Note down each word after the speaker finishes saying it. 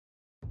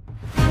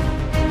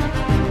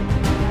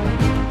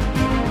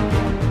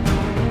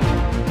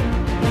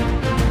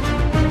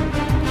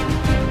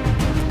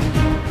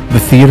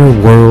theater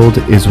world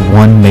is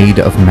one made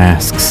of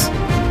masks.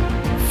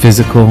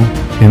 Physical,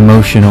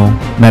 emotional,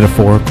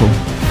 metaphorical,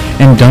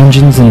 and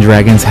Dungeons &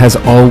 Dragons has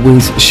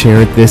always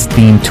shared this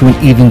theme to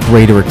an even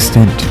greater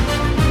extent,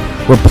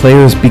 where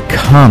players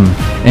become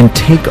and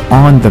take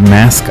on the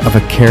mask of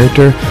a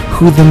character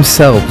who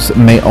themselves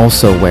may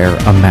also wear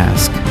a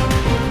mask.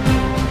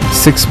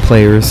 6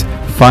 players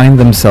find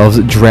themselves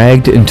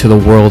dragged into the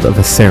world of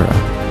Acera,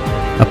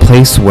 a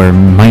place where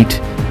might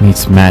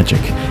meets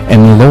magic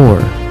and lore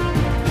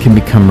can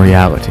become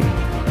reality.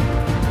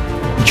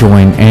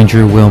 Join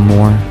Andrew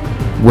Wilmore,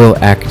 Will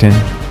Acton,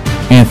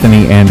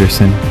 Anthony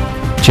Anderson,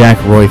 Jack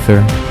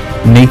Reuther,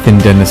 Nathan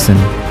Dennison,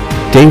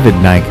 David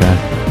Nika,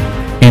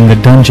 and the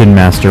Dungeon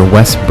Master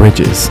Wes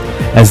Bridges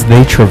as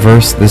they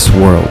traverse this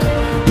world.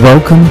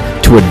 Welcome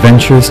to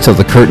Adventures Till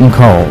the Curtain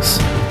Calls.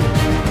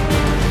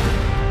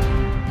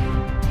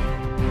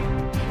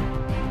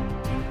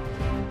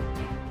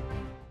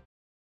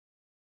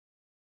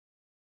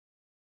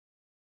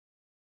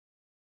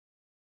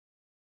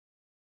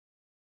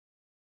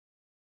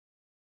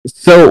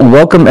 So,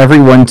 welcome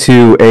everyone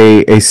to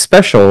a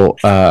special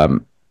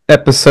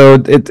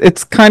episode.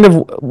 It's kind of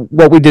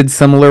what we did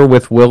similar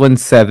with Will and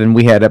Seven.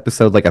 We had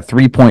episode like a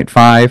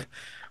 3.5.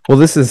 Well,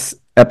 this is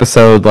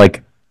episode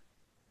like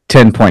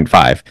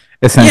 10.5,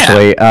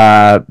 essentially,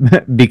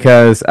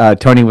 because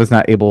Tony was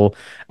not able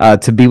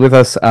to be with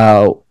us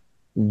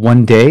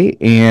one day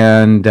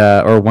and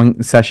or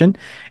one session,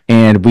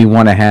 and we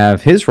want to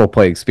have his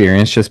roleplay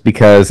experience just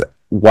because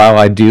while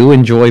I do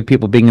enjoy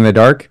people being in the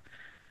dark,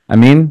 I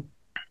mean,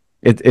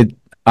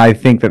 I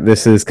think that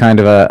this is kind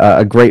of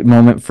a great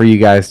moment for you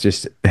guys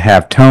just to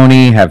have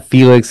Tony, have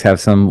Felix, have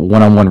some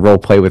one-on-one role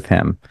play with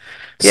him.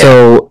 Yeah.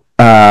 So,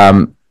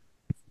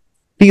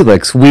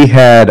 Felix, we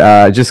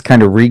had just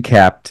kind of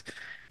recapped.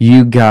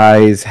 You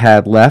guys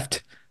had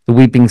left the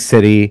Weeping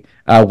City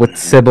with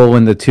Sybil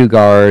and the 2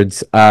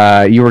 guards.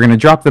 You were going to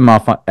drop them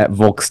off at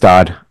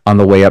Volkstad on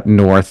the way up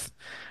north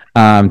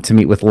to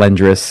meet with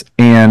Lendris.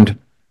 And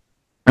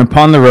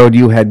upon the road,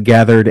 you had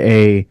gathered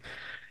a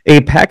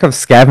pack of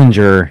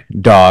scavenger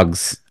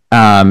dogs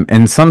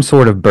and some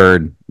sort of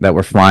bird that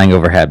were flying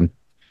overhead.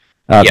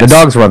 Yes. The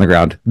dogs were on the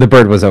ground. The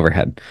bird was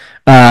overhead.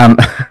 In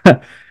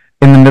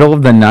the middle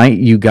of the night,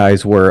 you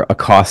guys were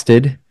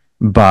accosted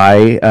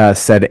by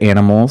said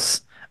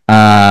animals.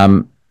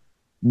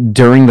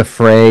 During the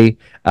fray,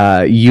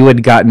 you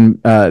had gotten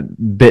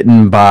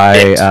bitten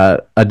by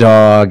a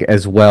dog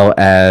as well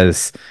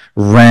as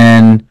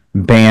Ren,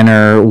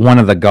 Banner, one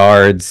of the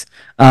guards.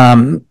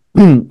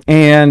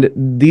 And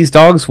these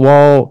dogs,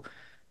 while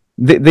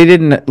they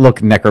didn't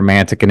look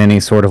necromantic in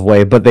any sort of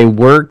way, but they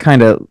were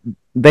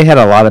they had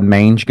a lot of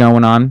mange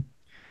going on.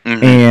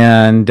 Mm-hmm.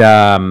 And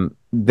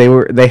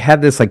they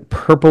had this like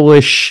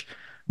purplish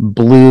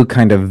blue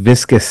kind of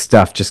viscous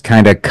stuff just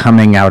kind of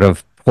coming out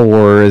of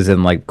pores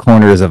and like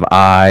corners of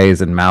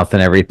eyes and mouth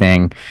and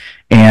everything.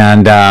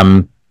 And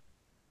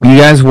you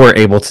guys were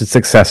able to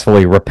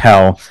successfully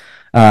repel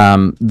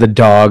the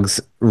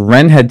dogs.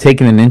 Ren had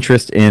taken an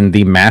interest in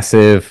the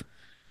massive,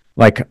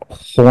 like,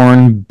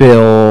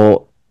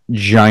 hornbill,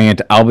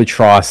 giant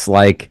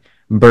albatross-like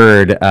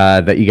bird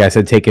that you guys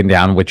had taken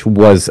down, which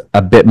was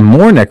a bit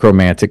more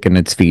necromantic in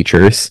its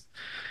features.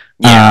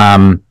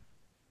 Yeah.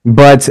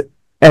 But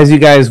as you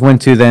guys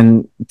went to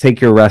then take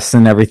your rests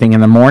and everything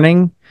in the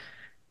morning,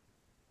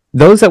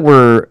 those that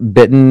were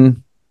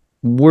bitten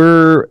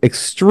were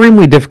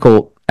extremely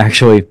difficult,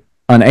 actually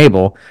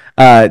unable,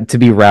 to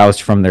be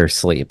roused from their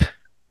sleep.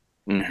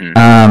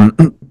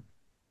 Mm-hmm.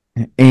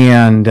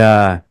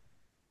 And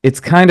it's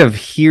kind of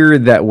here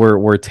that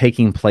we're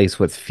taking place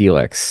with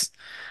Felix.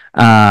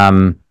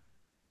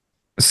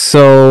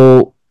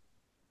 So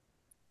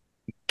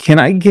can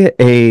I get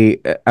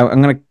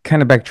I'm going to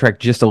kind of backtrack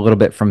just a little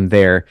bit from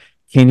there.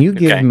 Can you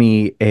give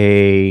me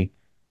a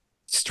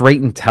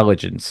straight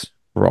intelligence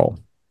roll?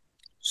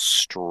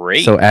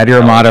 Straight. So add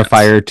your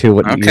modifier to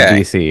what your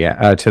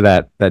DC, to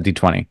that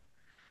D20.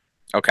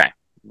 Okay.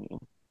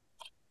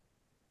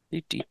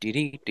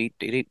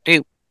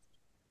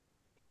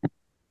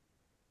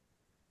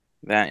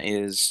 That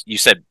is, you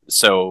said,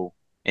 so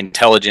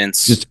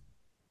intelligence. Just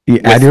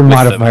add your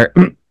modifier,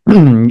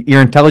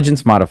 your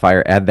intelligence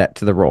modifier, add that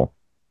to the roll.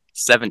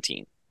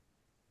 17.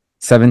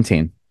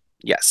 17.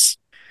 Yes.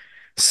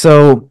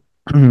 So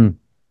you're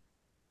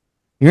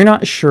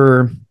not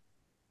sure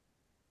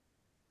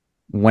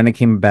when it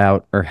came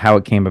about or how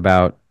it came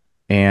about,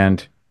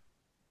 and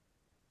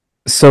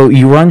so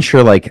you were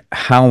unsure like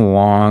how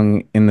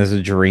long in this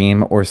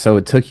dream or so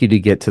it took you to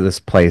get to this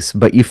place,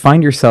 but you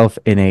find yourself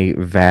in a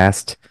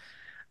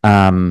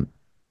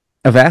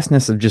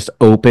vastness of just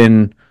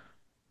open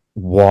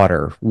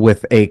water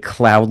with a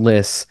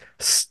cloudless,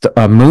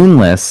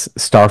 moonless,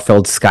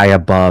 star-filled sky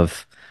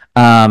above.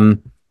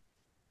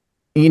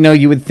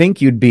 You would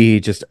think you'd be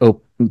just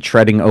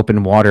treading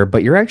open water,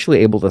 but you're actually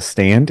able to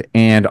stand,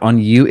 and on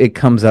you it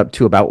comes up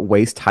to about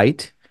waist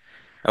height.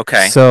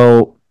 Okay.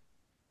 So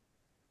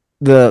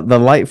the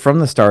light from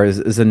the stars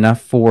is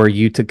enough for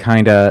you to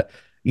kind of,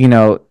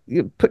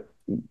 put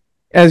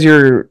as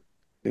you're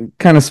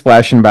kind of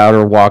splashing about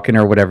or walking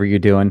or whatever you're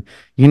doing,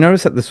 you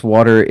notice that this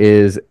water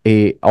is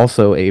a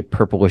also a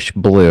purplish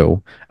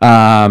blue.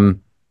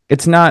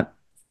 It's not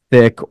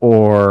thick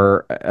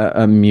or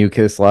a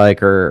mucus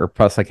like or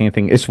pus like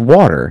anything. It's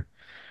water,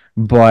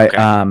 but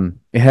Okay.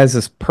 it has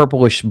this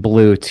purplish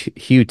blue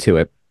hue to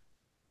it.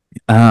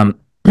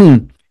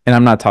 And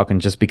I'm not talking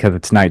just because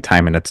it's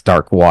nighttime and it's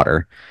dark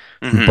water,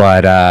 Hmm.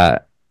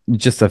 but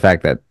just the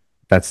fact that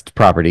that's the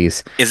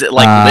properties. Is it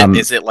like lit? Um,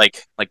 Is it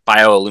like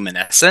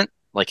bioluminescent?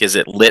 Like, is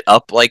it lit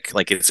up? Like,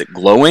 is it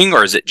glowing,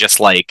 or is it just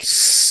like?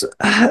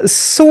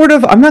 Sort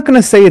of. I'm not going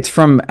to say it's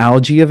from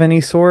algae of any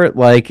sort.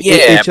 Like it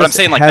Yeah, but I'm just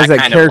saying like has that that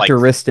kind of like.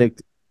 characteristic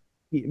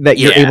that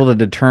you're Yeah. able to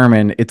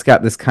determine. It's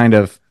got this kind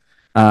of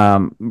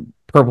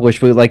purplish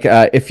blue. Like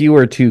if you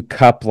were to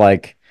cup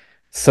like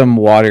some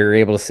water, you're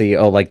able to see,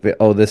 oh, like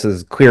this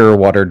is clearer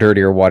water,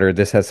 dirtier water.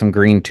 This has some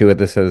green to it.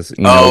 This has,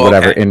 Oh,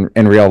 whatever okay.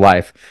 in real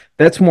life.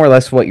 That's more or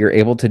less what you're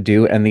able to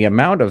do. And the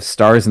amount of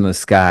stars in the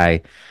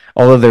sky,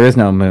 although there is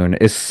no moon,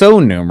 is so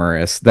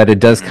numerous that it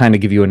does Hmm. kind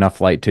of give you enough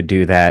light to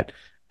do that.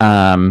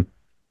 Um,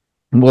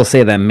 we'll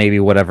say that maybe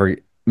whatever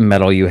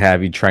metal you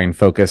have, you try and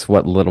focus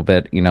what little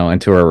bit,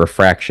 into a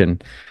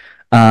refraction.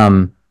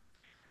 Um,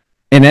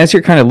 and as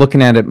you're kind of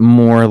looking at it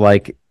more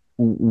like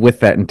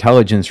with that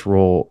intelligence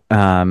rule,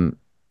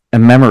 a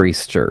memory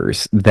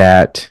stirs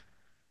that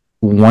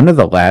one of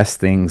the last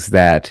things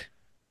that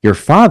your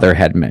father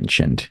had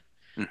mentioned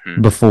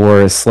Hmm.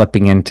 before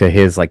slipping into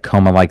his like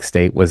coma like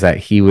state was that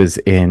he was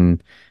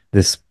in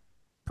this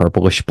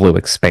purplish blue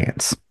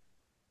expanse.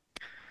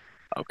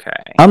 Okay.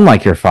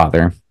 Unlike your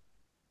father,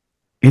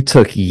 it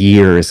took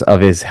years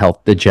of his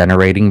health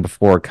degenerating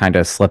before kind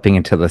of slipping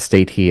into the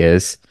state he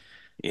is.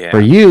 For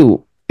Yeah.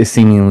 you, it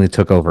seemingly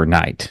took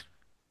overnight.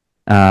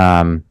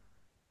 Um,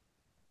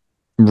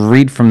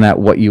 Read from that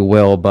what you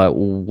will, but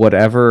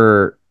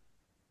whatever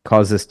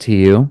caused this to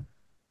you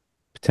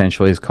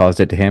potentially has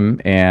caused it to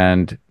him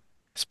and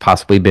has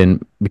possibly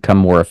become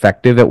more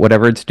effective at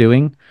whatever it's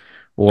doing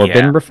or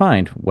been Yeah.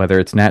 refined, whether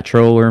it's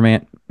natural or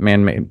man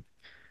made.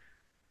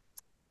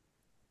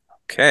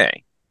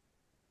 Okay.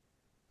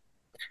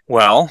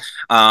 Well,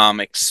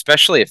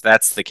 especially if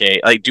that's the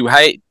case,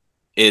 like,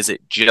 is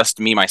it just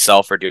me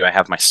myself, or do I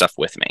have my stuff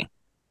with me?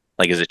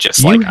 Like, is it just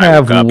You like I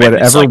have woke up and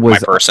it's whatever like my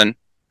was person?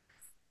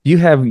 you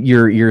have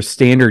your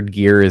standard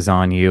gear is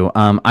on you.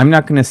 I'm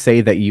not going to say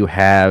that you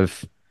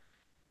have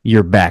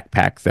your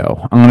backpack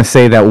though. I'm going to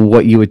say that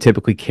what you would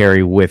typically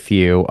carry with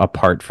you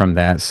apart from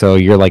that. So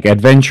you're like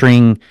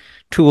adventuring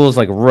tools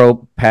like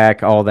rope,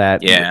 pack, all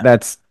that. Yeah,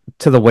 That's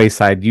to the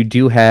wayside. You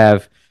do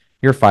have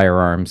your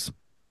firearms.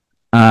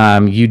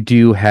 You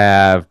do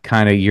have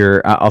kind of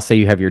your I'll say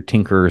you have your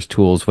tinkerer's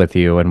tools with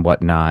you and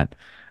whatnot.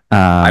 And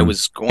I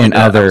was gonna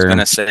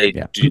other say,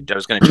 yeah. dude, I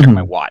was gonna check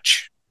my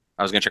watch.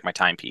 I was gonna check my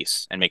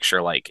timepiece and make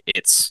sure like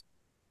it's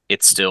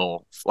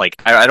still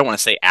like I don't want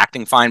to say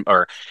acting fine,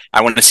 or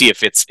I want to see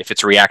if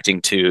it's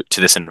reacting to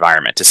this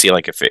environment to see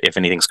like if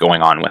anything's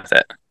going on with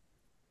it.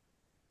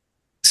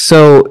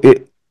 So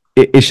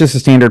it's just a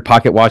standard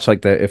pocket watch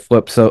like the it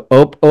flips so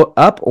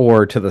up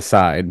or to the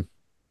side.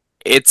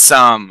 It's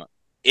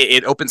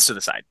it opens to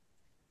the side.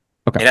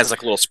 Okay. It has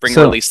like a little spring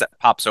So release that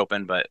pops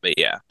open, but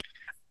yeah.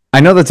 I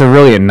know that's a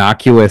really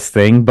innocuous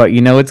thing, but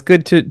it's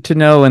good to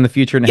know in the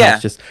future, and it helps Yeah,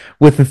 just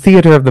with the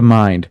theater of the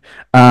mind.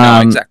 no,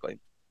 Um, exactly.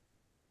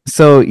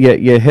 so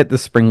you hit the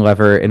spring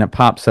lever and it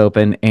pops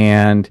open,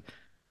 and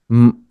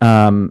mm,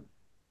 um,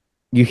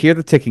 you hear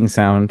the ticking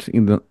sound,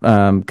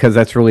 because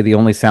that's really the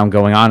only sound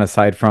going on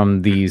aside from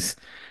Hmm. these.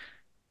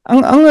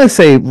 I'm going to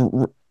say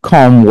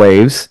calm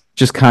waves,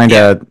 just kind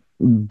Yeah.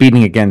 of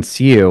beating against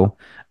you.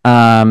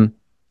 Um,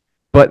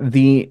 but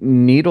the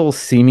needle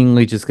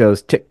seemingly just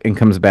goes tick and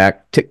comes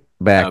back, tick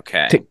back,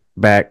 Okay. tick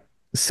back.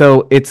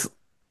 So it's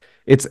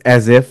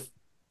as if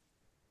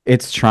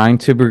it's trying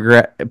to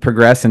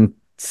progress and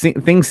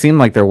things seem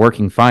like they're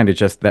working fine. It's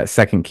just that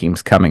second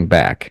keeps coming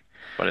back.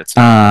 But it's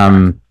not. Okay.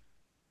 Um,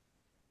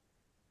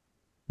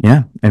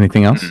 yeah.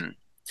 Anything else? Hmm.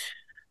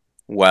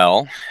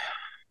 Well,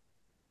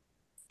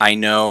 I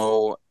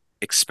know,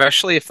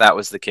 especially if that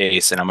was the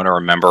case, and I'm gonna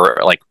remember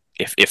like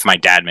if my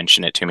dad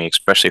mentioned it to me,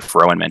 especially if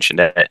Rowan mentioned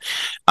it,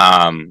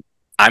 um,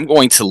 I'm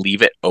going to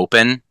leave it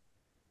open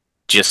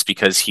just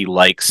because he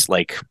likes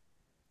like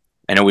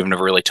I know we've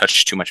never really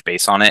touched too much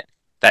base on it.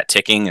 That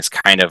ticking is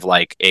kind of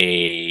like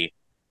a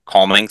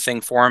calming thing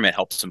for him. It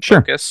helps him Sure.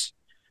 focus.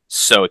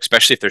 So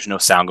especially if there's no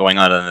sound going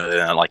on other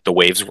than like the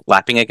waves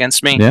lapping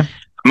against me, Yeah.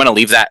 I'm gonna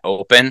leave that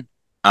open.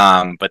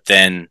 But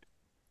then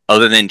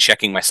other than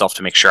checking myself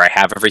to make sure I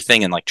have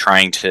everything and like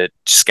trying to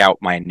scout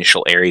my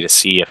initial area to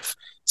see if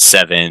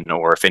Seven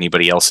or if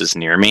anybody else is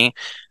near me,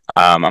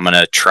 I'm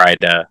gonna try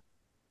to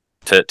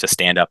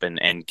stand up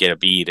and get a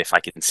bead if I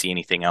can see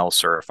anything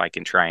else or if I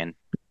can try and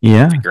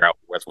Yeah. figure out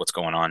what's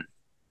going on.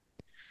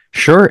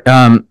 Sure.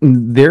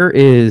 There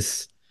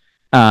is,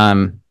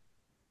 um,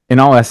 in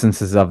all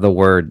essences of the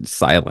word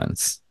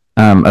silence,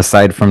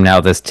 aside from now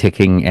this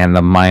ticking and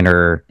the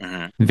minor,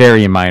 Hmm.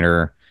 very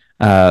minor,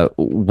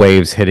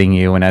 waves hitting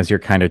you, and as you're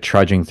kind of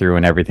trudging through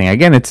and everything.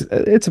 Again,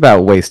 it's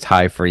about waist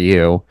high for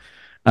you.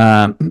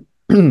 Um,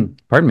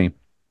 pardon me,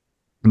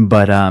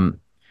 but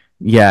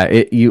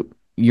yeah,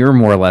 you're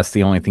more or less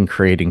the only thing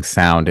creating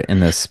sound in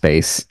this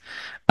space.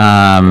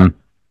 Um,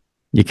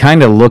 you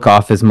kind of look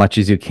off as much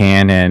as you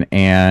can,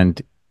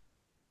 and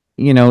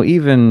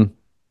even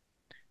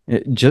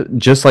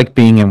just like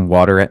being in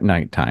water at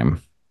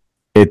nighttime.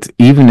 It's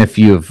even if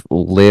you've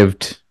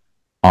lived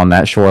on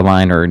that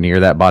shoreline or near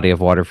that body of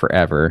water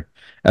forever,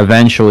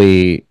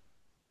 eventually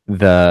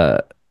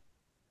the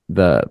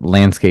the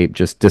landscape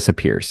just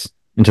disappears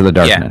into the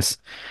Yeah. darkness.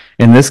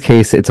 In this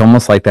case, it's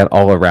almost like that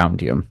all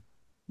around you.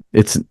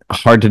 It's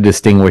hard to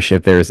distinguish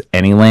if there's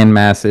any land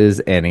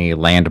masses, any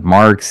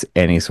landmarks,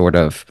 any sort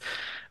of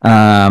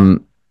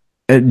um,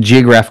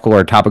 geographical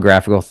or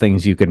topographical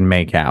things you can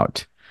make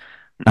out.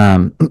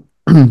 Hmm.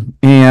 Um,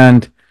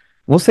 and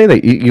we'll say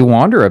that you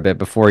wander a bit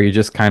before you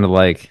just kind of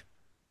like,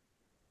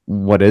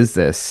 what is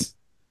this?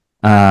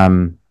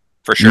 Um,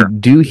 For you sure.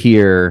 do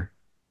hear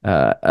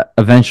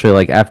eventually,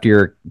 like after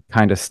you're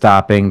kind of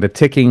stopping, the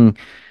ticking,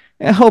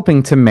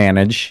 helping to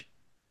manage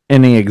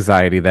any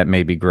anxiety that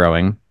may be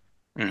growing.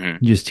 Hmm.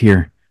 You just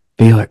hear,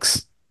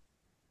 Felix,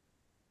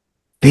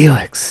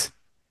 Felix.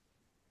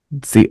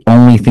 It's the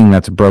only thing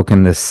that's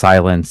broken this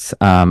silence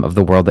of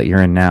the world that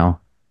you're in now.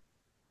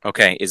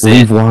 Okay. Is it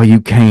Leave while you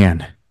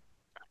can.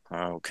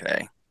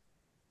 okay?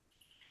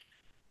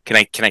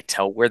 Can I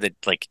tell where the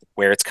like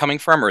where it's coming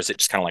from, or is it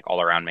just kind of like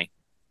all around me?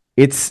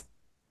 It's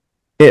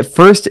At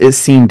first it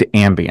seemed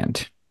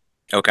ambient.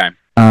 Okay.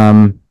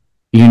 Um,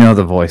 you know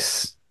the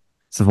voice.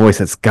 It's the voice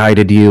that's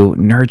guided you,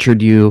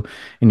 nurtured you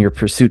in your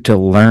pursuit to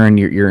learn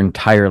your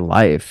entire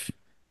life.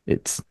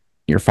 It's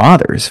your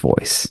father's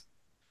voice.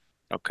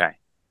 Okay.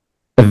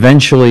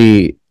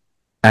 Eventually,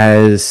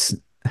 as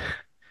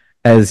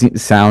as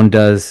sound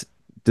does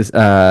dis-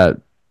 uh,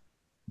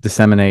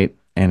 disseminate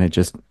and it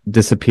just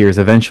disappears,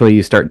 eventually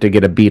you start to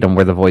get a beat on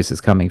where the voice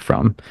is coming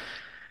from.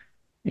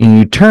 And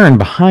you turn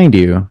behind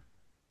you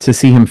to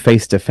see him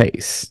face to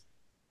face.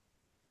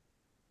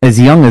 As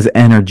young, as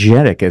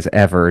energetic as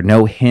ever,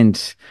 no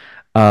hint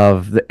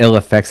of the ill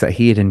effects that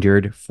he had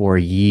endured for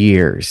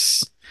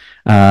years.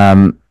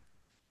 Um,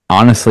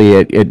 Honestly,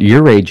 at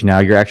your age now,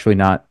 you're actually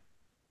not,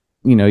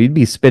 you'd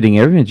be spitting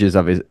images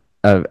of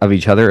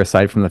each other,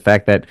 aside from the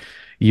fact that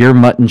your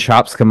mutton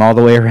chops come all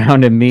the way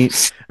around and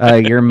meet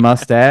your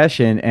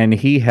mustache, and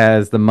he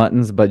has the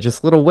muttons, but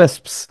just little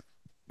wisps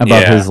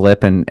above Yeah. his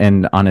lip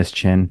and on his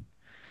chin.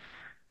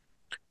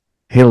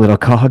 Hey, little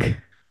cog,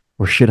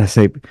 or should I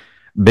say,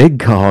 big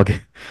cog,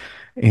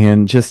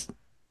 and just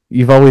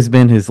you've always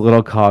been his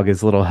little cog,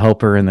 his little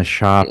helper in the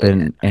shop,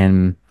 Yeah.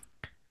 and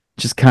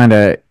just kind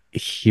of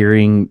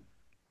hearing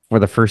for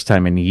the first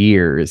time in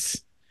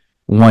years,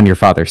 one, your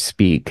father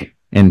speak,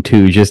 and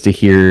two, just to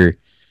hear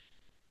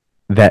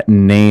that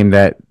name,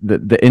 that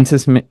the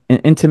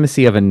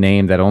intimacy of a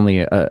name that only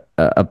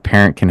a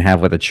parent can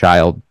have with a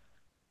child.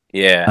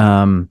 Yeah.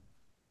 Um,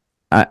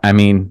 I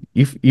mean,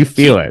 you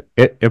feel He.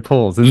 it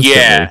pulls instantly.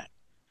 Yeah.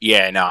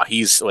 Yeah. No,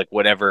 he's like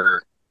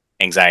whatever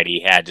anxiety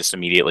he had just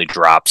immediately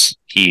drops.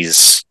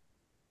 He's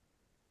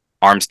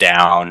arms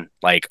down.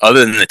 Like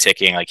other than the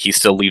ticking, like he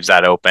still leaves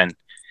that open,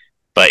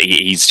 but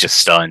he's just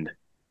stunned,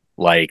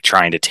 like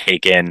trying to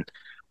take in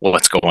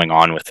what's going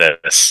on with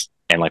this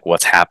and like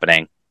what's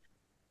happening.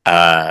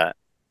 Uh,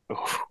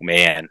 oh,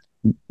 man.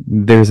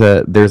 There's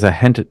a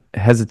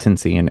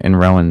hesitancy in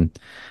Rowan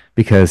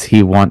because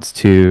he wants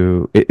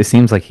to. It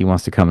seems like he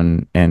wants to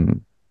come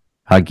and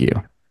hug you,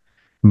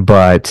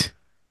 but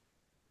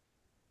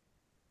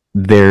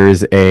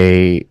there's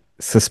a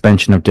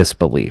suspension of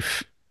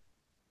disbelief.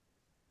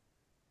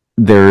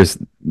 There's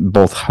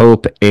both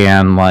hope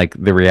and like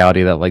the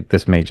reality that like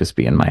this may just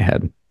be in my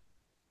head.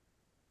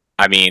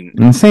 I mean,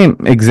 And the same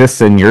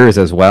exists in yours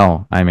as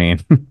well. I mean,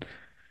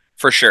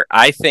 for sure.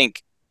 I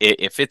think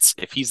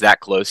if he's that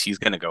close, he's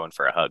gonna go in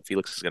for a hug.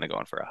 Felix is gonna go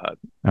in for a hug.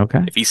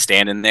 okay. If he's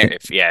standing there,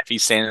 if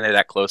he's standing there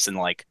that close and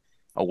like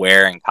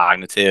aware and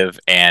cognitive,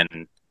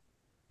 and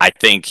I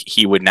think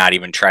he would not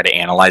even try to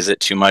analyze it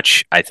too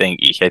much. I think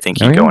Oh he'd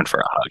go yeah. in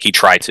for a hug. He'd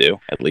try to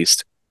at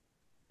least.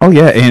 Oh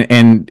yeah,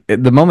 and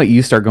the moment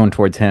you start going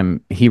towards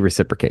him, he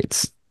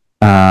reciprocates.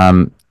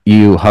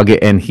 You hug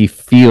it, and he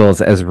feels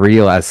as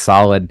real, as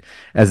solid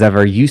as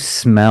ever. You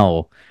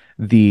smell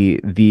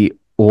the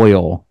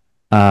oil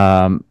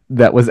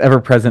that was ever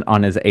present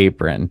on his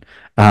apron.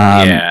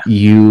 Yeah.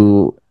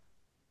 You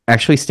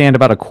actually stand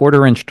about a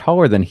quarter inch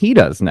taller than he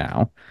does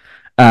now.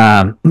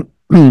 Um,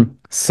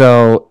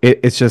 so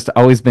it's just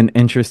always been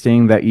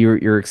interesting that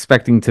you're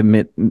expecting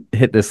to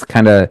hit this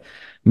kind of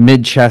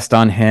mid chest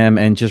on him,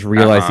 and just Uh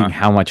realizing huh.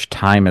 how much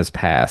time has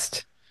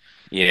passed.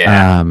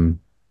 Yeah. Um,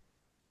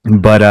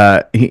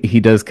 but he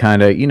does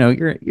kind of,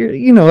 you're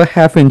a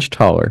half inch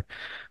taller,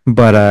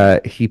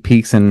 but Hmm. he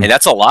peeks Hey, and,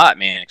 that's a lot,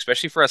 man.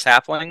 Especially for us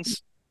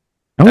halflings.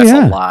 oh That's a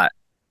yeah. lot.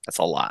 That's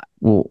a lot.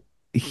 Well,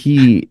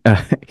 he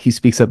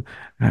speaks up.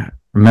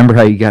 Remember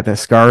how you got that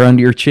scar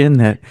under your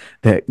chin,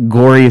 that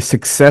glorious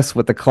success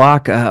with the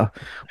clock?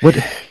 What?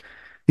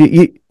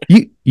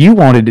 You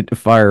wanted it to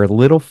fire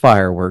little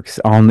fireworks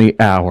on the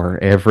hour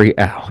every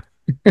hour.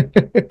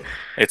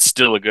 It's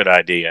still a good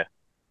idea.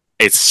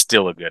 It's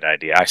still a good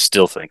idea. I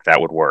still think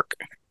that would work.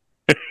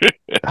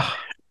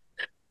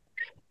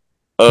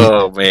 You,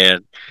 Oh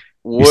man.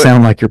 you What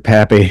sound like your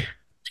pappy.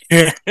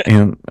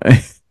 And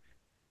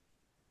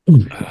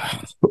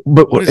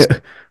but what is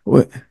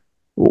what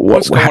what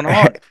is going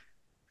how, on?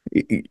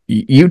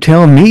 you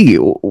tell me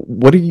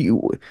what are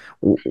you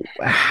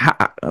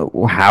how,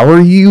 how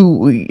are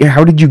you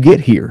how did you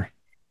get here?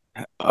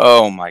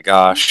 Oh my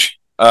gosh.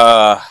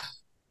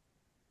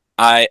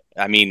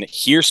 I mean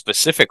here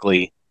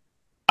specifically,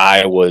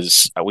 I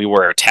was we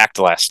were attacked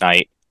last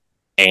night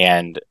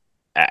and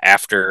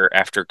after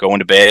going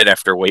to bed,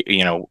 after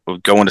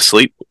going to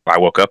sleep, I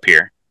woke up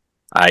here.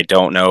 I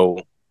don't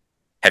know.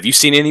 Have you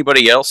seen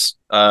anybody else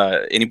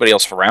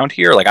around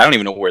here? Like I don't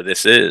even know where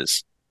this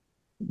is.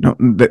 No,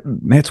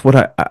 that's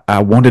what I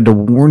wanted to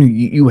warn you.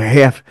 You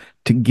have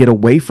to get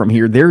away from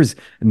here. There's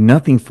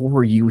nothing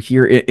for you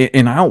here,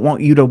 and I don't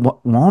want you to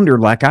wander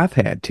like I've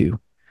had to.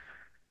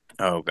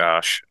 Oh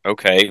gosh.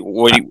 Okay.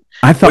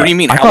 I, What do you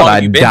mean? I How thought long have I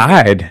you been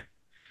here? died.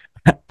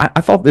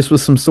 I thought this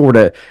was some sort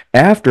of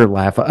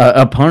afterlife,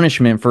 a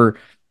punishment for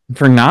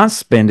not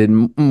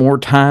spending more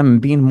time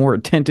and being more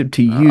attentive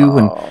to you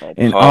Oh,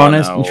 and oh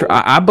honest. And no.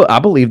 I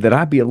believe that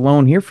I'd be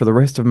alone here for the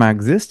rest of my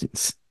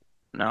existence.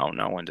 No,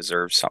 no one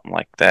deserves something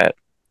like that,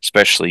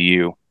 especially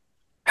you.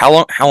 How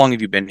long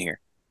have you been here?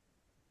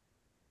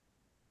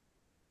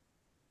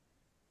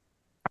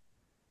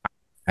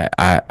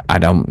 I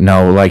don't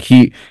know. Like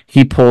he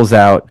pulls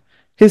out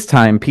his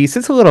timepiece.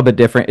 It's a little bit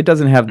different. It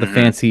doesn't have the Hmm.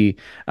 fancy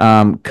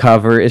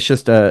cover. It's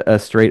just a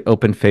straight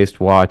open faced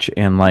watch,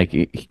 and like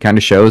he kind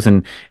of shows,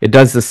 and it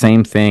does the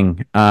same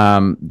thing.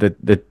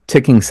 The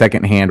ticking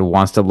second hand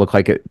wants to look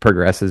like it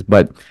progresses,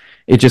 but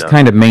it It just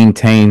kind of doesn't.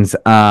 maintains.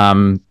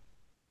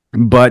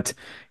 But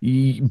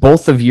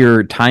both of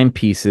your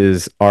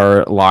timepieces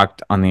are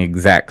locked on the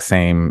exact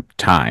same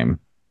time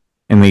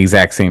in the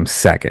exact same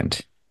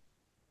second.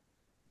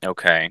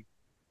 Okay.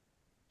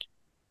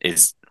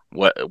 Is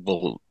what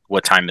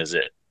time is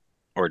it?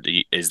 Or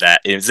is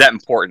that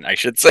important, I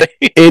should say?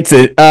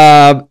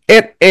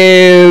 It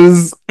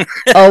is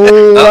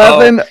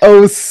Uh-oh.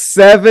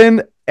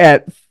 11:07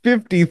 at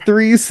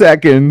 53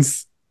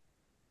 seconds.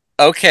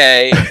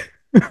 Okay.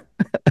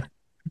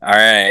 All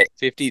right.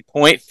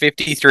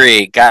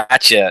 50.53.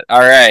 Gotcha. All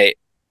right.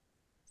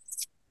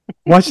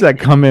 Watch that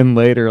come in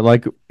later,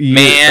 like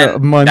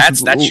Man,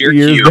 months, that's your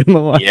years cue. down the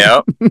line.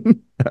 Yep.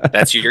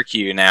 That's your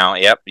cue now.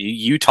 Yep.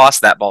 You toss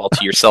that ball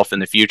to yourself in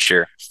the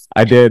future.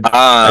 I did.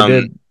 I Um,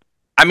 did.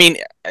 I mean,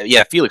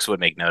 yeah, Felix would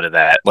make note of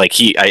that. Like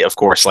of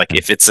course, like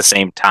if it's the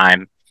same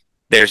time,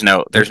 there's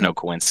no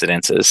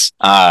coincidences.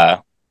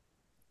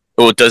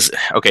 Well, it does.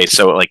 Okay,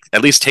 so like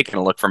at least taking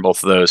a look from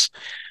both of those.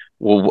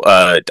 Well,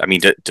 I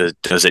mean,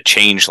 does it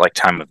change like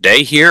time of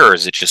day here, or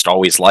is it just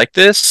always like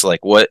this?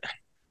 Like what?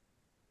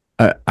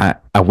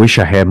 I wish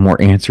I had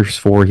more answers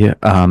for you.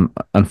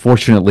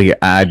 Unfortunately,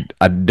 I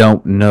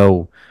don't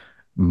know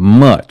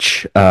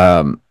much.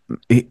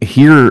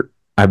 Here,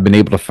 I've been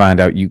able to find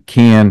out you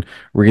can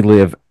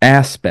relive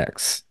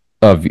aspects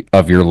of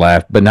your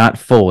life, but not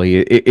fully.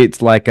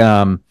 It's like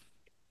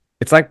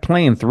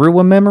playing through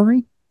a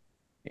memory,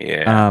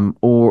 Yeah.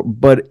 or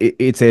but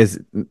it's as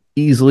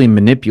easily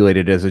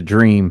manipulated as a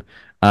dream.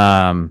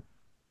 Um,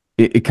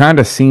 it kind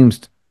of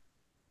seems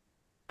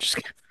just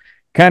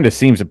kind of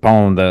seems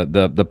upon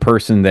the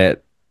person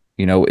that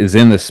is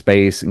in the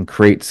space and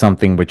creates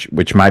something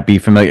which might be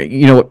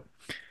familiar.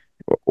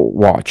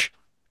 Watch.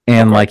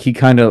 And Okay. like he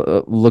kind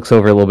of looks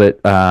over a little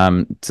bit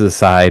to the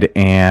side,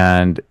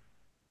 and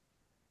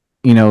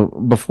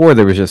before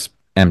there was just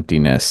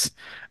emptiness,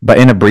 but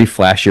in a brief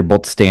flash, you're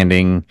both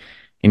standing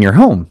in your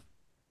home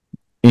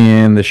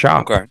in the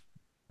shop Okay.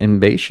 in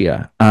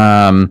Batia.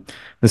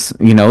 This,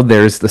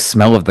 there's the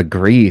smell of the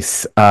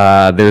grease.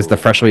 There's the Oh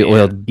freshly man.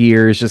 oiled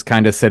gears just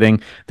kind of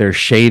sitting. There's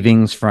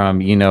shavings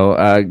from,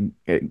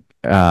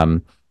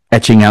 um,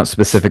 etching out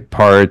specific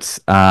parts.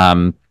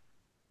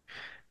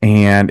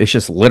 And it's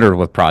just littered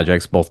with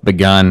projects, both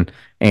begun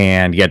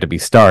and yet to be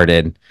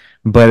started.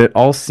 But it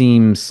all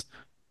seems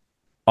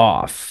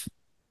off.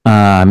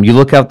 You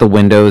look out the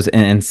windows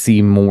and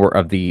see more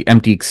of the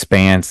empty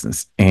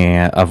expanse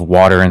of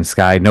water and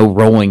sky. No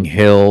rolling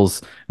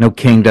hills, no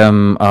Hmm.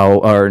 kingdom,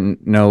 or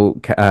no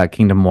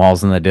kingdom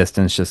walls in the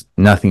distance. Just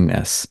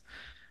nothingness.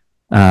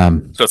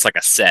 Um, So it's like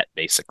a set,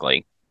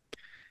 basically,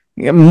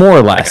 yeah, more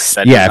or like a less.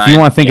 set Yeah, if you design.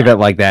 want to think of Yeah. it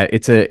like that,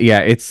 it's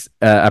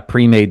a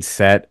pre-made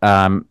set.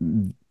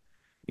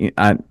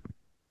 I,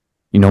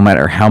 no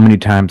matter how many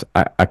times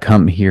I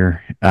come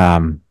here,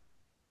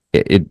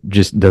 it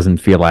just doesn't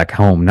feel like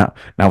home. Not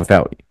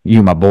without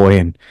you, my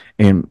boy.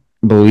 And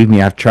believe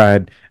me, I've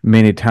tried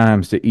many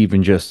times to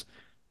even just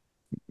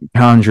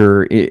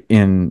conjure it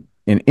in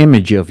an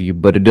image of you,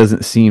 but it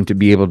doesn't seem to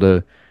be able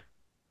to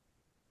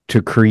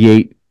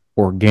create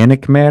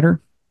organic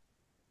matter,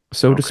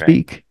 so to Okay.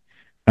 speak.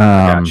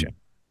 I got you. Um,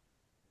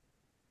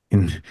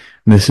 and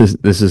this is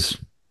this is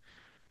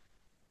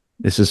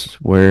this is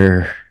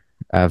where.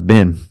 I've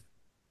been.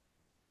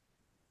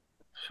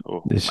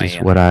 Oh This is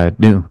man. what I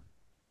do.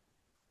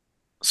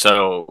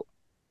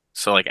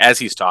 So like as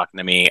he's talking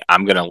to me,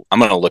 I'm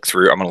gonna look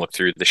through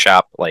the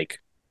shop like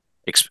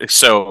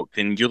so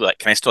can you like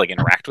can I still like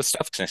interact with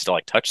stuff? Can I still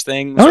like touch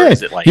things Oh or yeah,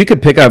 is it like you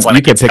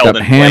could it's pick held up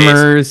in place?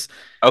 hammers.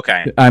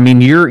 Okay. I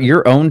mean,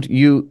 your own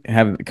you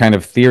have kind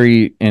of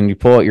theory and you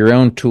pull out your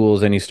own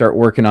tools and you start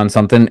working on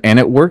something and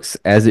it works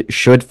as it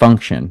should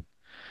function.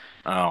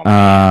 Oh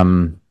man.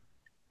 Um,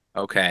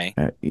 Okay.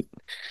 uh,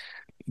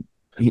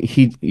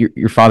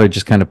 your father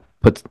just kind of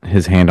puts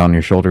his hand on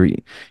your shoulder.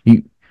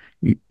 You,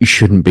 you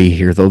shouldn't be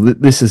here though.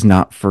 This is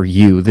not for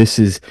you. This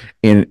is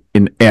an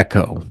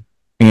echo,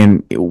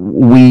 and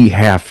we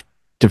have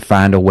to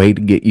find a way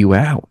to get you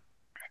out.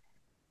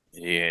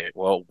 Yeah.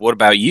 Well, what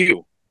about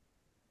you?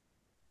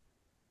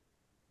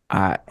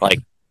 I Like,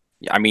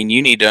 I mean,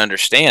 you need to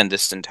understand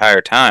this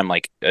entire time.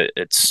 Like,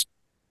 it's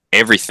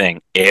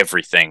everything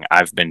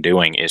I've been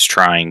doing is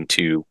trying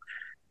to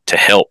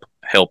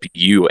help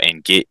you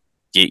and get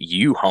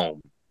you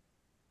home.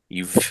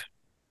 You've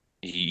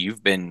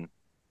you've been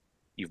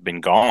you've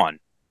been gone,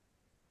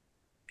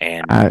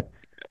 and I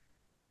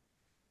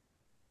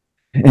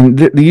and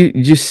you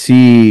just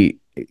see,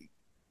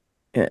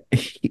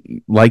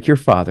 like your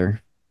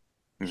father,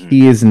 mhm,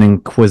 he is an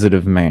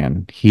inquisitive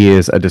man. He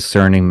is a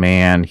discerning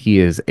man. He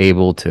is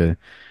able to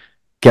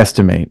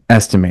guesstimate,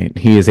 estimate.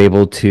 He is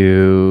able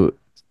to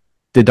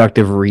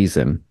deductive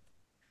reason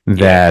yeah,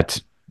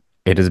 that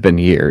it has been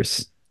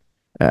years.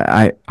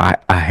 I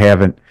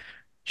haven't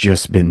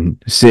just been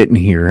sitting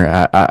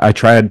here. I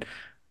tried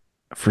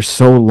for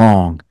so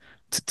long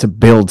to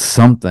build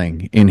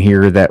something in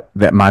here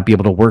that might be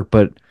able to work,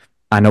 but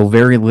I know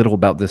very little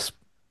about this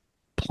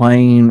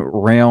plane,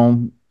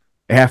 realm,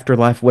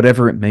 afterlife,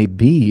 whatever it may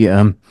be.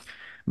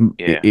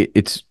 yeah,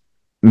 It's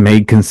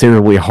made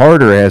considerably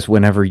harder as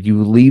whenever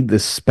you leave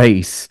this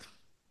space,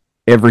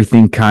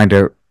 everything kind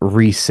of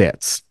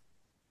resets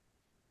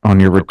on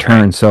your okay,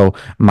 return. So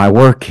my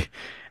work,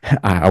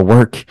 I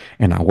work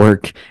and I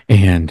work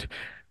and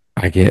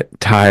I get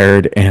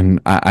tired and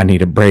I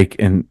need a break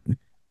and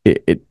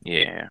it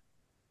yeah,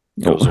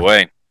 goes oh,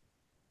 away.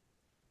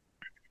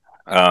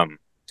 Um,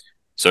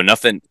 so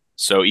nothing.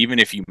 So even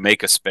if you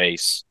make a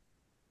space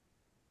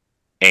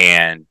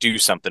and do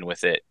something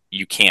with it,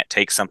 you can't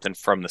take something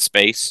from the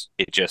space.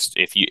 It just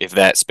if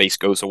that space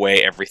goes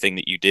away, everything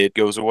that you did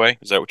goes away.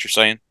 Is that what you're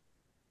saying?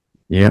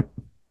 yeah.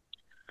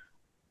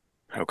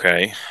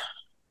 Okay.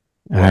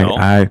 I Well,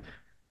 I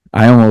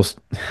I almost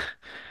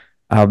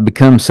I've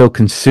become so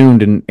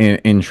consumed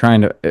in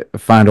trying to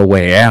find a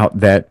way out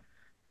that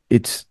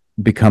it's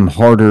become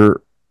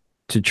harder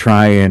to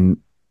try and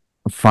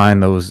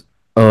find those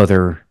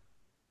other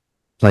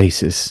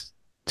places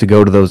to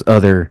go to those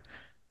other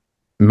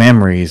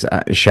memories,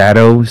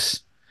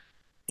 shadows.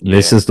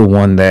 This yeah, is the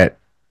one that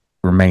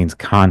remains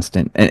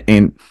constant,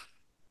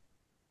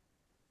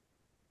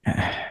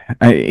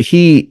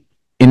 he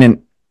in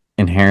an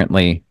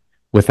inherently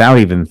without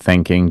even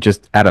thinking,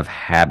 just out of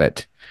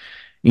habit.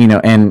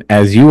 And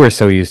as you were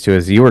so used to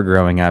as you were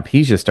growing up,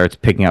 he just starts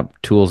picking up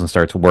tools and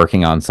starts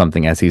working on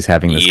something as he's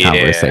having this yeah.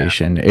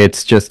 conversation.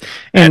 It's just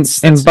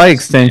and That's by yeah,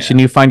 extension,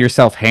 you find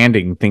yourself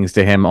handing things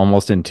to him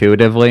almost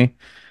intuitively.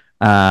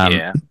 Um,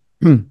 yeah.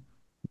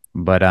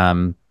 but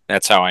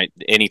That's how I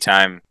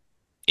anytime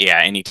yeah,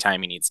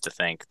 anytime he needs to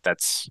think,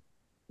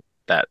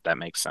 that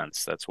makes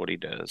sense. That's what he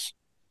does.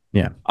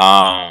 yeah.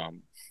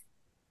 Um,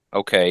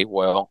 okay,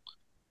 well,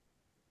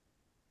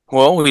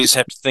 we just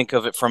have to think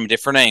of it from a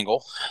different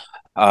angle.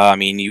 I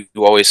mean, you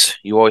always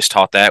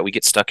taught that we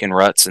get stuck in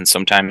ruts, and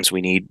sometimes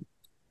we need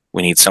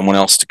someone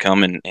else to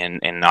come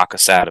and knock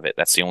us out of it.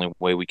 That's the only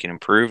way we can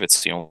improve.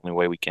 It's the only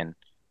way we can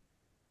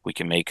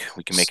make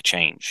a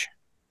change.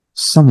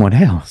 Someone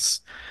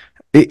else.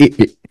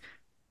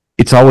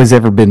 It's always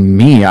ever been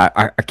me.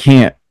 I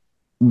can't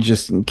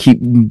just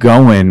keep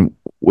going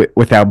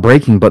without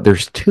breaking. But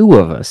there's two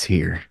of us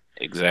here.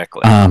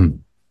 Exactly.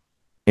 Um,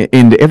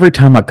 and every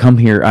time I come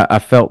here, I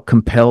felt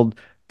compelled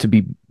to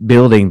be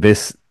building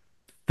this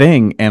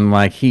thing. And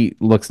like he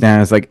looks down,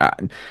 and is like,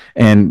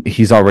 and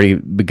he's already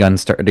begun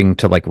starting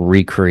to like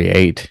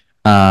recreate.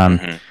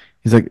 Hmm.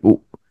 He's like,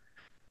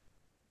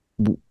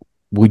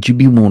 would you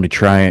be willing to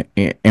try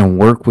and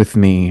work with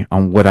me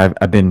on what I've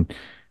been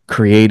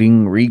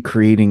creating,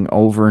 recreating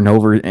over and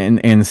over,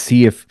 and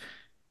see if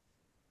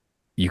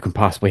you can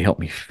possibly help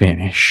me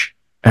finish?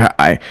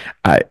 I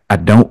I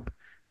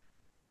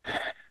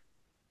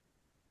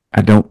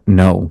I don't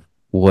know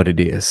what it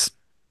is.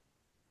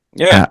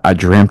 Yeah. I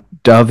dreamt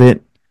of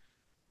it,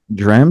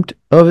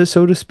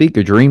 so to speak,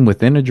 a dream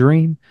within a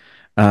dream.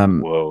 I'd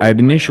Whoa,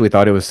 initially man.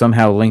 thought it was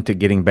somehow linked to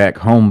getting back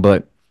home,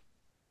 but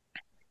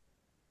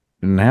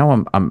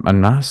now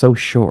I'm not so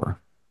sure.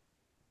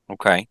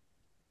 Okay.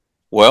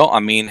 Well, I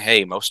mean,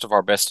 hey, most of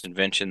our best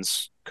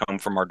inventions come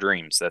from our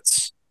dreams.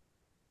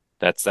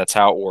 That's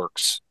how it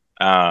works.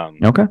 Um,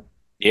 Okay.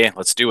 yeah,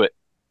 let's do it.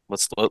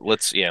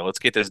 Let's yeah, let's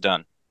get this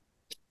done.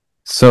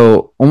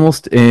 So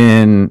almost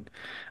in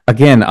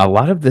again, a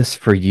lot of this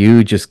for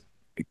you just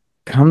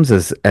comes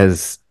as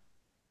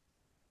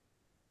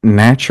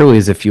naturally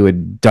as if you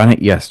had done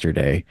it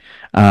yesterday.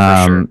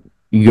 for sure.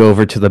 You go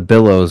over to the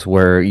Billows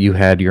where you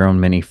had your own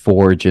mini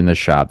forge in the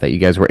shop that you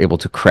guys were able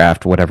to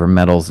craft whatever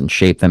metals and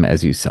shape them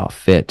as you saw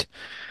fit.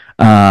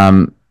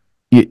 Um,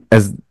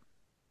 as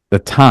the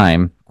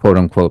time, quote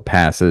unquote,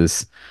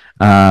 passes,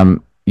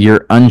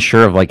 you're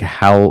unsure of like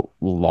how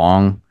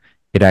long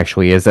it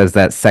actually is, as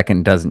that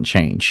second doesn't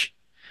change.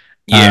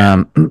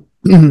 Yeah.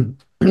 Um,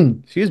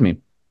 excuse me.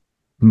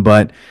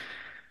 But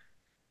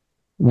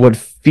what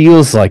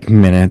feels like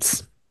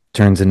minutes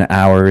turns into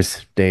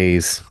hours,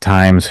 days,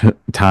 times.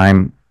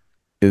 Time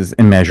is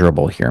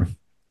immeasurable here.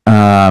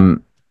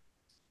 Um,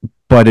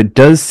 but it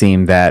does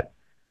seem that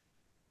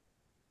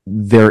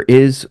there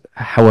is,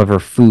 however,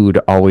 food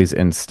always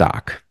in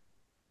stock.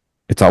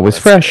 It's Oh, always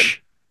that's good.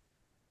 fresh,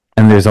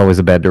 and there's always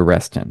a bed to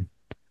rest in.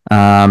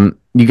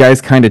 You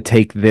guys kind of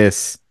take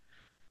this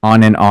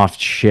on and off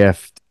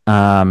shift,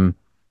 and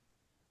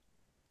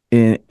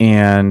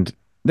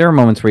there are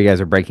moments where you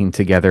guys are breaking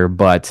together,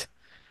 but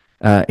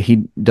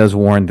he does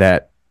warn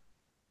that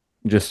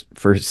just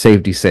for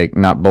safety's sake,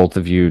 not both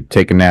of you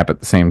take a nap at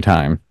the same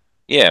time.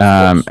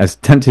 Yeah, of course. As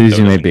tempted as So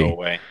you it may doesn't go be.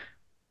 away.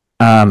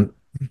 Um,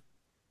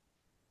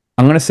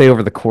 I'm going to say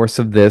over the course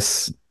of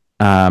this,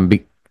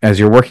 as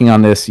you're working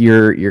on this,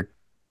 you're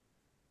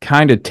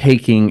kind of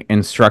taking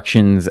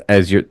instructions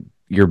as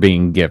you're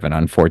being given.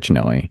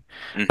 Unfortunately,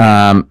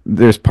 Hmm.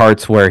 there's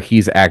parts where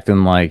he's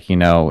acting like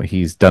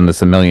he's done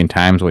this a million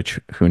times, which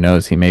who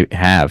knows he may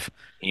have.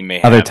 He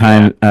may Other have,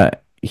 yeah. times,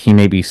 he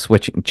may be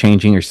switching,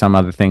 changing, or some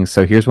other things.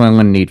 So here's what I'm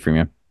going to need from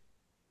you.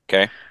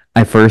 Okay.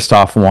 I first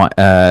off want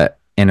an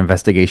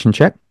investigation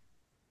check.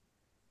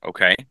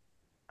 Okay.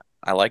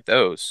 I like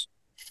those.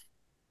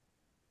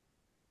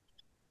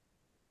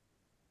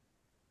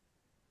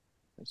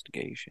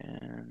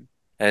 Investigation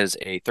has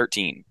a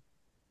 13.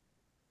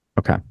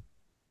 Okay.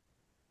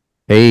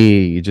 Hey,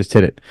 you just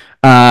hit it.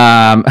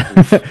 Um,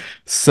 Oof.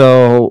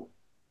 so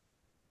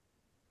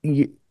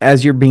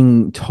as you're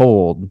being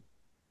told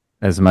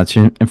as much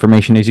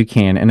information as you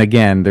can, and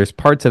again, there's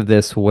parts of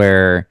this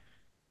where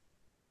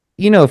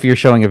if you're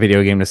showing a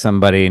video game to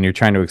somebody and you're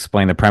trying to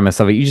explain the premise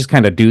of it, you just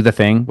kind of do the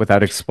thing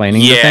without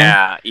explaining the thing.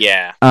 Yeah,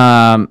 yeah,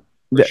 Um,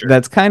 for sure.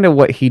 that's kind of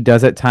what he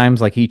does at times.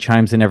 Like he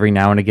chimes in every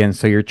now and again.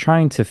 So you're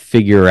trying to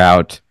figure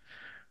out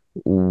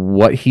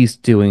what he's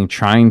doing,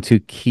 trying to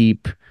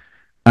keep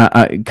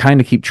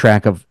kind of keep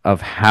track of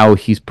how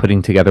he's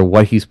putting together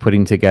what he's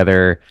putting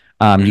together.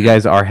 You Hmm.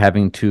 guys are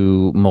having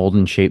to mold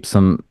and shape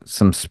some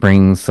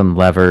springs, some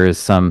levers,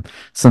 some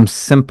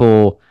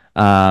simple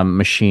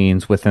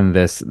machines within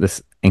this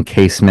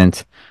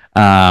encasement,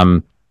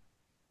 um,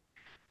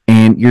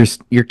 and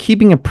you're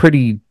keeping a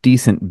pretty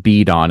decent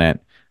bead on it.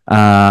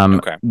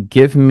 Okay.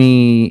 Give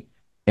me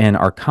an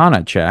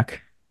Arcana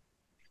check.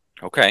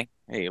 Okay.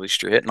 Hey, at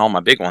least you're hitting all my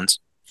big ones.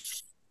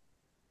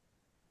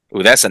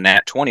 Ooh, that's a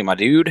nat 20, my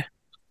dude.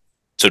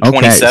 So Okay,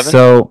 27?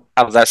 so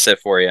How does that sit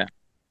for you?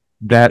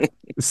 that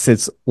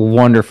sits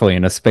wonderfully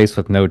in a space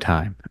with no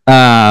time.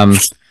 Oh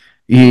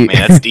He,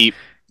 man, that's deep.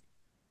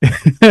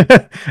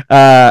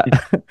 uh,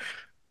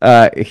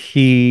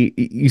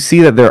 you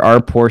see that there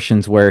are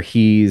portions where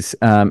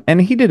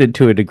and he did it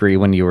to a degree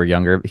when you were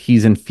younger.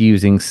 He's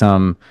infusing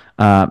some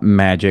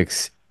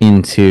magics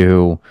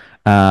into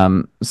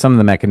some of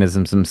the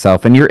mechanisms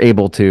himself, and you're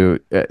able to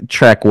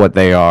track what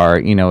they are.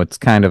 It's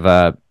kind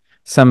of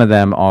some of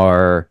them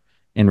are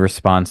in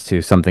response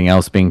to something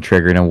else being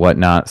triggered and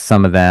whatnot.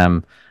 Some of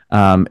them,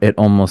 it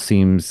almost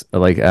seems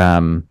like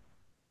a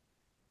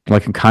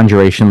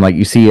conjuration, like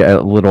you see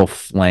a little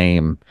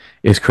flame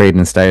is created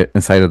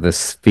inside of this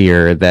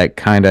sphere that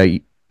kind of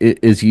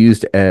is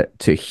used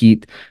to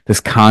heat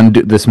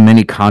this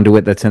mini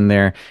conduit that's in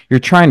there. You're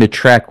trying to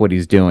track what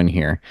he's doing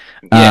here,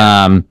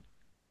 Yeah. um,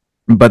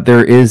 but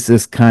there is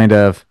this kind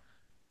of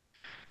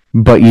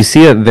but you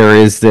see that there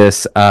is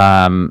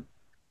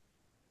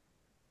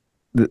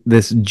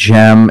this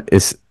gem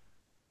is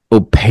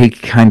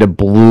opaque, kind of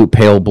blue,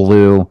 pale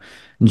blue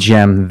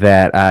gem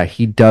that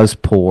he does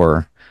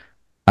pour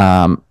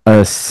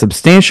a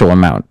substantial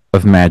amount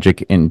of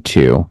magic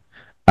into.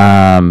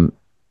 Um,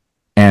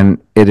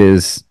 and it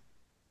is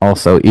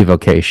also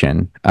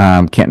evocation.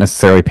 Can't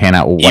necessarily pan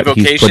out what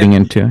he's putting Evocation.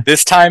 into.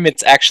 This time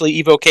it's actually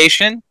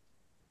evocation.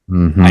 I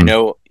Hmm.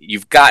 know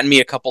you've gotten me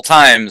a couple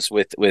times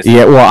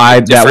Yeah, well, I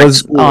with that different was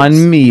schools.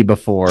 on me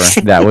before.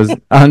 That was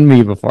on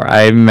me before.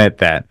 I admit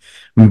that.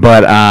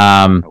 But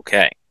um,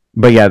 Okay.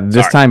 but yeah,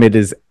 this Sorry. time it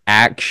is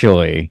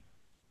actually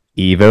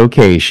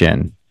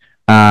evocation.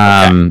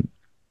 Okay. Um,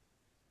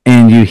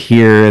 and you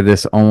hear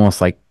this almost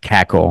like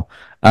cackle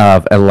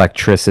of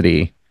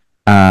electricity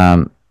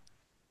um,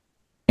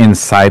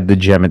 inside the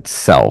gem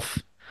itself.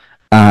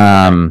 Okay.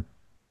 Um,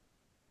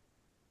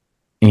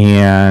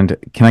 and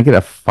can I get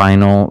a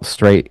final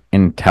straight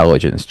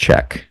intelligence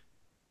check?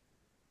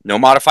 No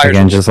modifiers or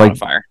Again, just just like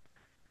modifier?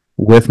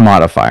 with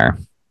modifier.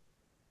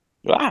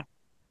 Ah.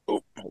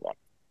 Oh, hold on.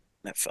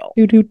 That fell.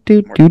 Do do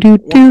do More, do do one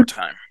more do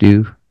time.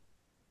 do.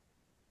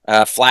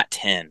 Flat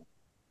 10.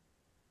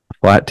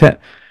 Flat 10.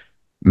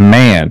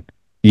 Man.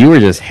 You were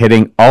just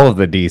hitting all of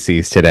the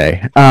DCs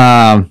today.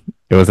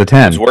 It was a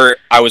 10.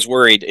 I was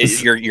worried.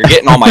 You're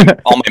getting all my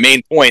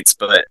main points,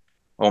 but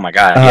oh my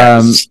god, yeah,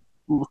 Um, because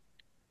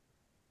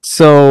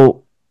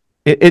so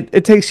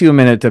it takes you a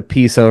minute to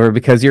piece over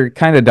because you're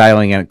kind of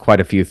dialing in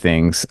quite a few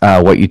things,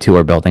 what you two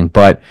are building,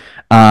 but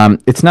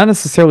it's not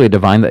necessarily a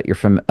design that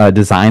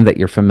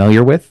you're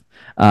familiar with.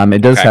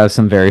 It does okay, have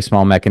some very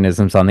small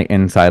mechanisms on the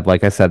inside.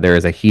 Like I said, there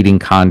is a heating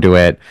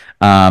conduit.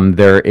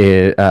 There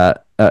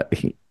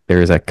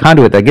is a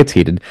conduit that gets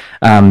heated.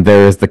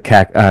 There is the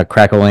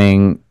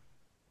crackling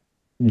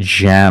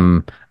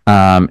gem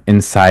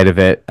inside of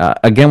it.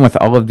 Again, with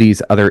all of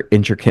these other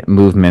intricate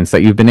movements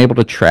that you've been able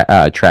to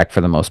track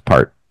for the most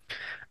part.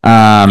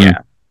 Um, yeah,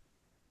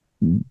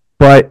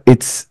 but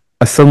it's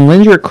a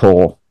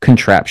cylindrical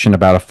contraption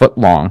about a foot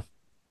long.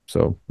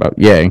 So about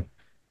yay,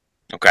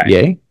 okay,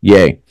 yay,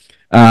 yay.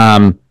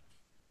 Um,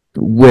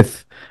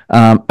 with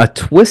a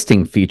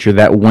twisting feature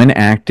that, when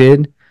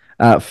acted,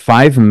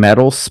 five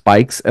metal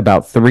spikes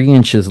about 3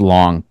 inches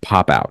long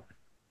pop out.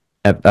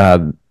 At,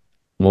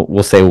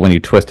 we'll say when you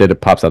twist it,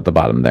 it pops out the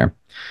bottom there.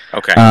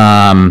 okay,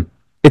 Um,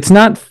 it's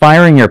not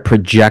firing a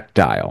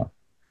projectile,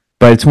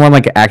 but it's more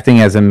like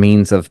acting as a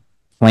means of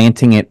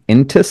planting it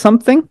into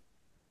something.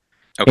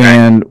 okay.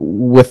 And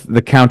with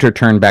the counter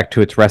turned back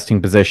to its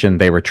resting position,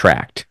 they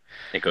retract.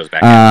 It goes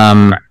back in. Okay,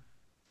 Um,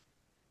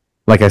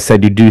 like I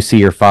said, you do see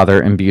your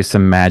father imbue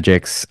some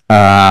magics.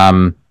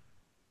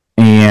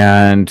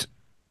 And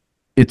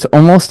it's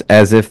almost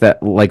as if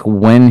that, like,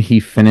 when he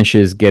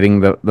finishes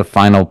getting the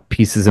final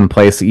pieces in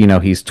place,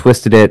 he's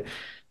twisted it,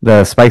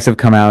 the spikes have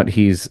come out,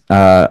 he's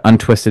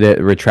untwisted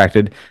it,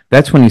 retracted.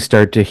 That's when you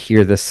start to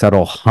hear this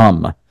subtle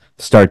hum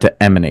start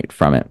to emanate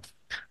from it.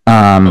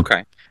 Um,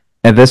 okay,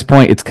 at this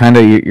point, it's kind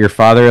of your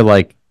father,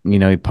 like,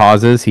 he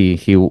pauses, he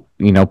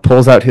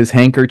pulls out his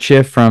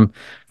handkerchief from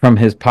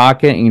his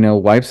pocket,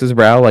 wipes his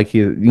brow, like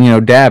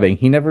dabbing.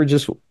 He never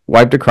just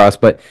wiped across,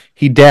 but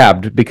he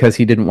dabbed because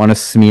he didn't want to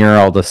smear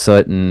all the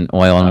soot and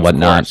oil and of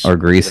whatnot, course. or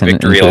grease The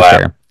victory into his lap.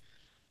 hair.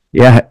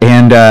 Yeah,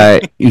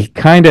 and he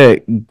kind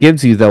of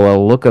gives you, though, a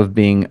look of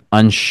being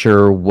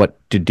unsure what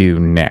to do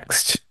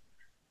next.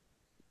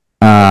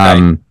 Okay,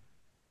 Um,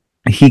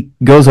 he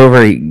goes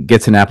over, he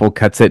gets an apple,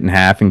 cuts it in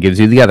half, and gives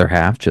you the other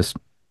half, just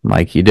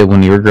like you did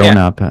when you were growing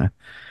yeah. up.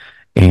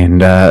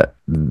 And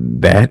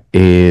that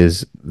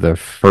is the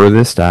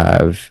furthest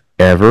I've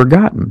ever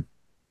gotten.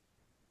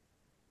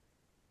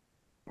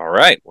 All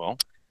right. Well,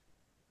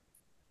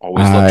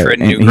 always love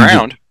treading And new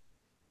ground.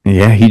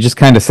 he just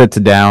kind of sits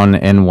down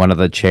in one of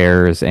the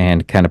chairs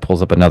and kind of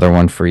pulls up another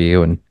one for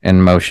you,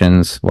 and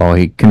motions while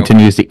he Okay.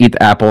 continues to eat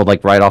the apple,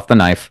 like, right off the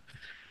knife.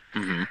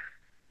 Hmm.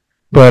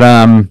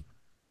 But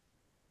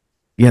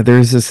yeah,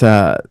 there's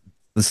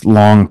this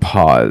long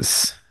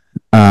pause.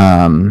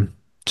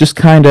 Just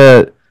kind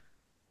of,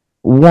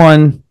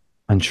 one,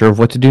 unsure of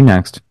what to do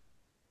next,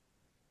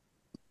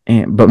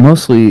 but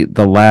mostly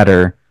the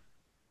latter,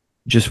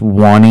 just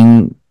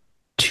wanting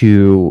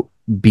to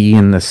be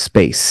in the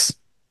space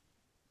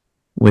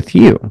with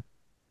you,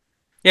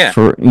 Yeah.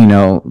 for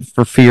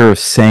fear of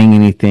saying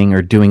anything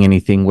or doing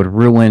anything would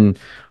ruin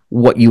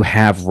what you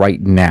have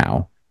right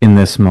now in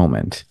this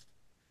moment.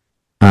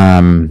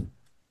 um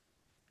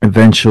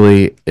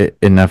Eventually,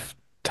 enough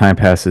time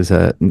passes.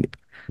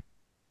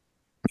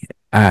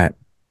 I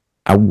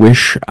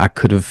wish I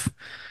could have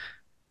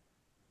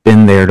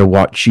been there to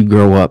watch you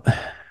grow up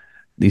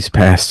these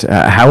past,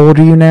 how old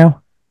are you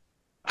now?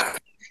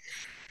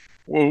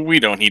 Well, we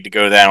don't need to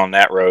go down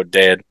that road,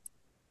 Dad.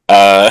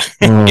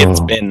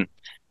 It's Oh, been,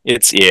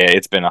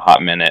 it's been a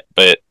hot minute,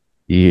 but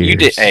you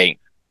did, years. hey,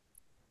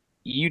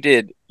 you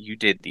did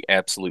the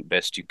absolute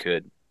best you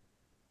could,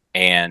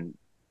 and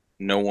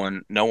no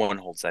one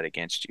holds that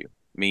against you.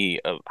 Me,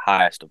 of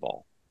highest of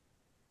all.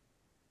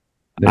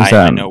 There's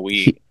I know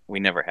he, we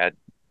never had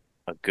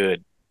a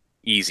good,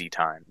 easy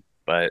time,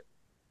 but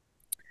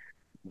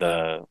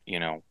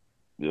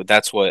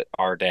that's what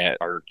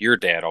your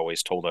dad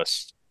always told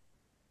us.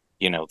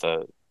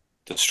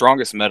 The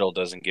strongest metal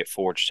doesn't get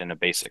forged in a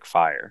basic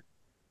fire.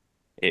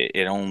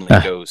 It only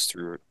uh, goes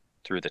through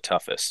the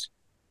toughest,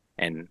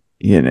 and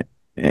you know,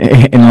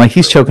 and you like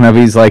he's proved choking up,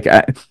 he's like,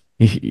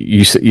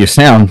 you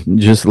sound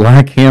just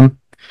like him,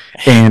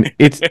 and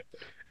it's, it.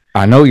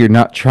 I know you're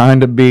not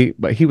trying to be,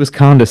 but he was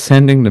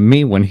condescending to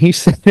me when he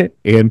said it,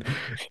 and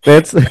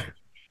that's,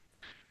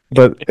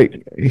 but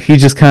he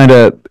just kind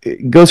of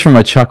goes from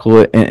a chuckle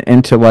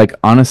into, like,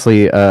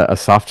 honestly, a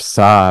soft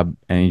sob,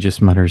 and he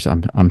just mutters,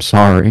 I'm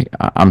sorry,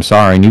 I'm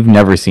sorry," and you've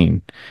never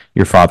seen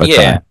your father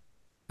Yeah,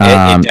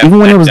 cry. Even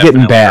when it it was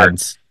getting definitely bad,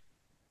 hurts.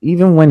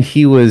 even when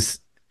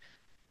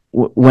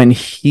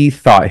he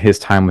thought his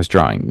time was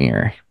drawing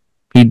near,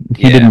 he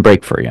Yeah. didn't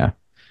break for you.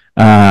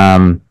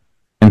 Um,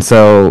 and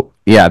so,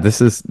 yeah, this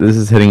is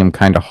hitting him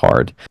kind of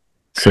hard.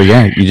 So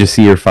yeah, you just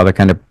see your father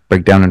kind of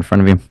break down in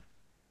front of you.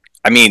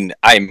 I mean,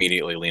 I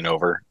immediately lean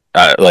over,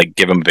 like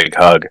give him a big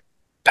hug,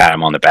 pat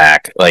him on the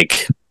back.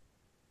 Like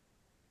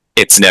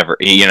it's never,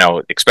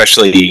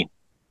 especially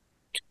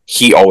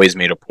he always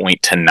made a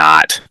point to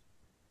not.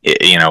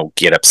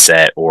 get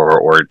upset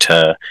or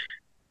to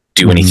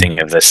do Mm-hmm. anything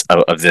of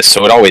this.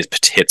 So it always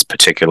hits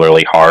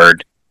particularly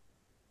hard.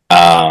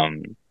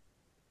 Um,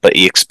 but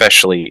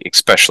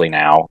especially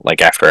now,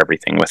 like after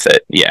everything with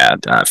it, yeah,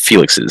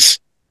 Felix is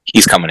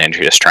he's coming in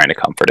just trying to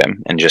comfort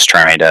him and just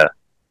trying to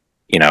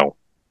you know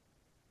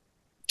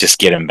just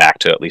get him back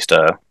to at least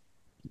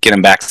get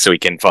him back so he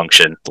can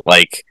function.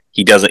 Like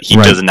he Right.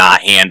 does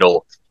not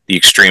handle the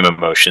extreme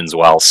emotions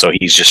well, so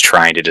he's just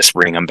trying to just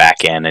bring him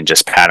back in and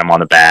just pat him on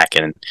the back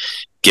and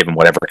give him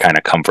whatever kind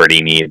of comfort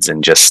he needs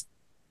and just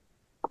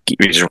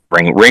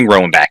ring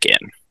Rowan back in.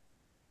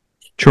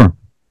 Sure.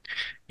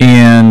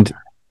 And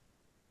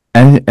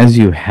as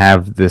you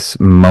have this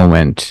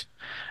moment,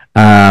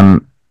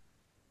 um,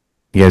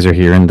 you guys are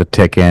hearing the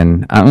tick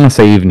in. I don't want to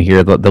say you even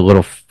hear the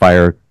little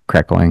fire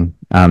crackling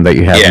that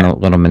you have in Yeah. the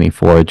little mini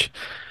forge,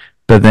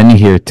 but then you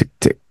hear tick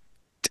tick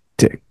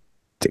tick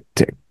tick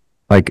tick,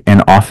 like an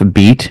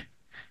offbeat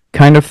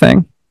kind of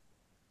thing,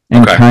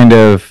 and Okay. kind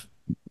of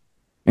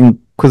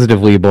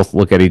inquisitively, you both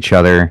look at each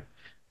other.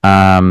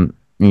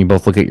 And you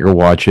both look at your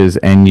watches,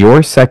 and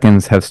your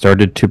seconds have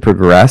started to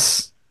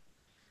progress,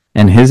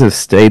 and his have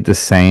stayed the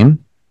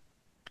same.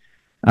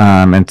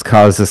 And it's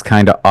caused this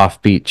kind of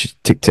offbeat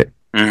tick tick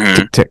Mm-hmm.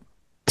 tick tick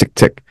tick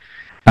tick.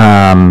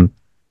 Um,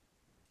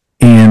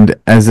 and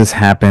as this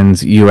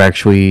happens, you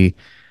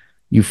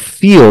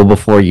feel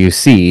before you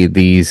see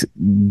these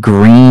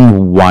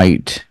green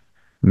white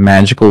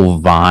magical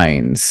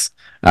vines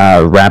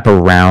wrap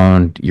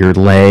around your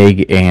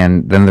leg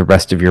and then the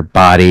rest of your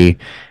body,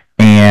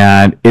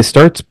 and it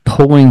starts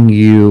pulling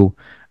you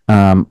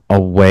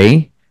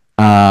away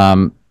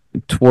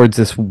towards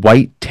this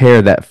white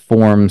tear that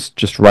forms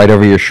just right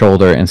over your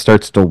shoulder and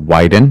starts to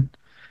widen.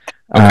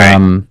 Okay.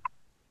 Um,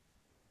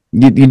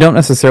 you don't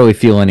necessarily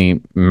feel any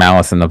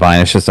malice in the vine.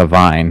 It's just a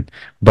vine,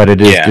 but it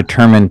is Yeah.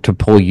 determined to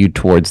pull you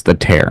towards the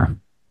tear.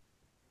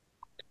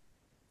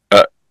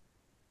 Uh,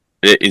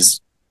 is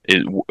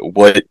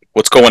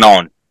what's going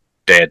on,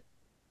 Dad?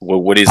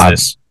 What is I,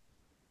 this?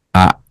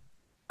 I,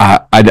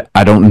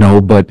 I don't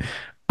know, but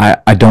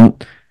I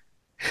don't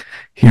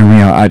hear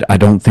me out. I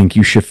don't think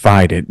you should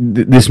fight it.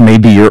 This may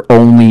be your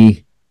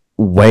only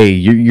way.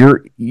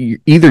 You're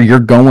either you're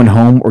going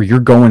home or you're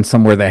going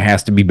somewhere that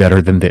has to be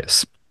better than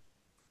this.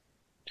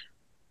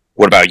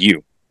 What about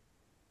you?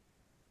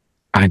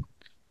 I,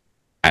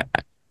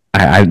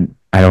 I,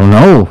 I don't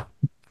know.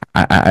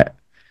 I,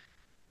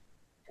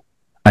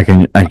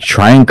 I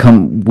try and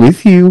come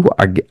with you.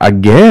 I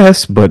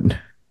guess, but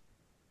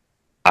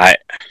I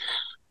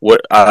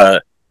what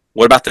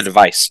what about the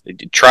device?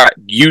 Try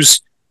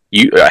use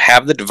you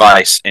have the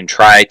device and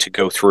try to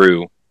go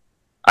through.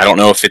 I don't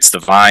know if it's the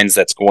vines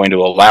that's going to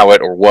allow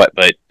it or what,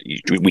 but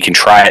we can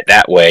try it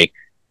that way.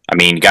 I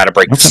mean, you got to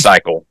break the okay,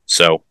 cycle.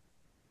 So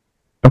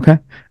okay.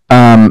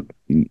 Um,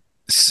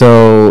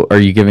 so are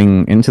you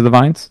giving into the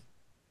vines?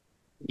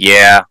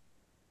 yeah,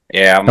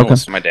 yeah, I'm gonna Okay.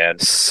 listen to my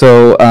dad.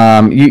 So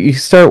you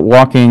start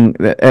walking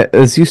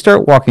as you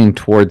start walking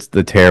towards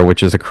the tear,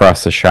 which is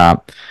across the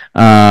shop.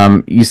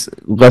 You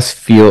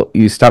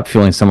stop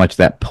feeling so much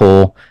that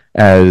pull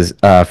as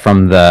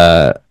from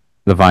the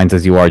vines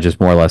as you are just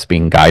more or less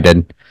being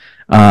guided.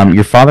 Mm-hmm.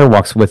 Your father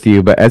walks with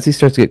you, but as he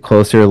starts to get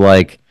closer,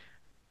 like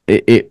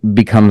it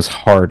becomes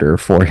harder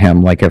for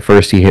him. Like at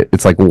first,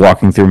 it's like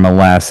walking through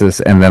molasses,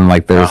 and then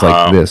like Uh there's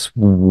like huh. this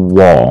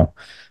wall.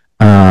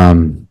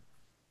 Um,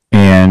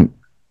 and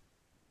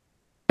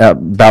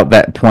about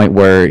that point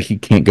where he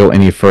can't go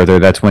any further,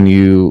 that's when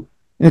you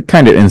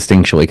kind of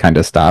instinctually kind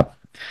of stop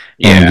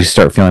and you Yeah.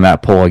 start feeling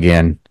that pull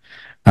again.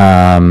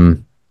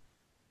 Um,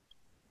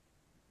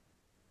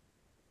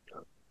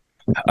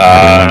 what do you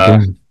want to Uh,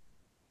 do?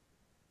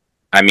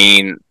 I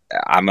mean,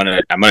 I'm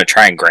gonna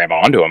try and grab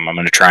onto him. I'm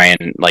gonna try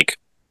and like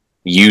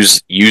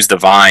use the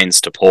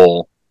vines to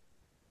pull.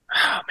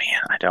 Oh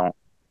man, I don't.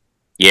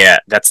 Yeah,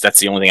 that's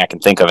the only thing I can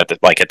think of at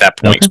that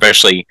point, Okay.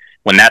 especially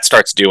when that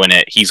starts doing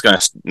it. He's gonna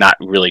not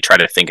really try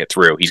to think it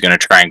through. He's gonna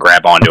try and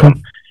grab onto Okay.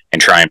 him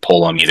and try and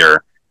pull him,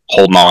 either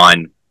holding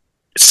on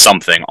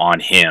something on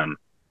him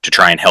to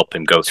try and help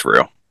him go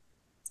through.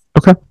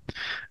 Okay.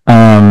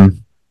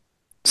 Um,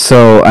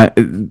 so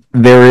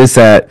there is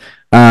that.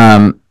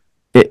 Um,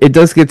 it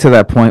does get to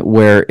that point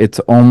where it's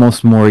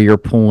almost more you're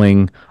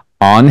pulling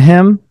on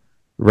him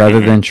rather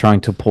Mm-hmm. than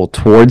trying to pull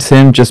towards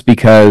him, just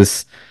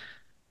because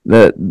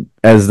the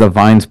as the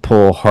vines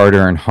pull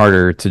harder and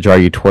harder to draw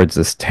you towards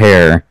this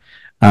tear,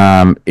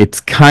 it's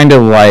kind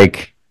of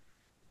like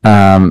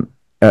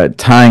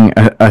tying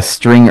a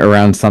string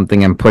around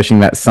something and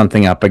pushing that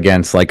something up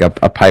against like a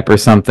pipe or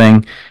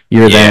something.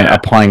 You're then Yeah.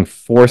 applying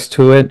force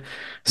to it,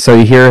 so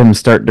you hear him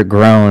start to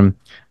groan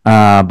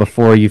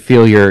before you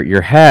feel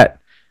your hat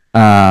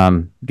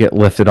get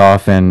lifted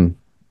off and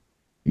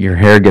your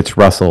hair gets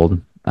rustled,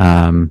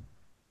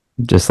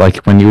 just like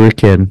when you were a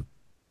kid.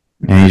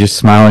 And he's Mm-hmm. just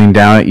smiling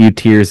down at you,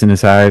 tears in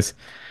his eyes.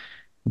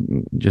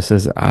 Just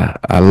says,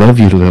 I love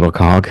you, little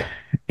cog.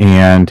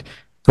 And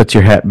puts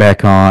your hat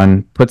back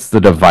on, puts the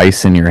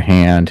device in your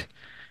hand,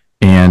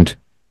 and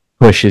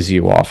pushes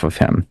you off of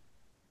him.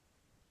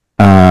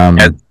 As,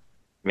 Um,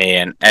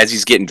 Man, as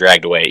he's getting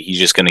dragged away, he's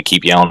just gonna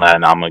keep yelling that,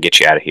 and I'm gonna get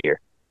you out of here.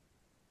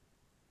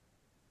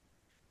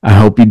 I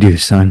hope you do,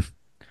 son.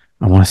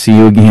 I want to see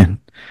you again.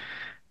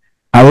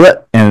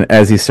 And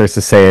as he starts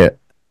to say it,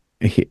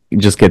 he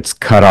just gets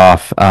cut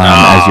off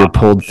as you're Oh,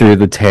 pulled through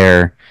the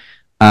tear.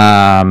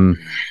 Um,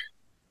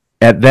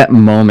 at that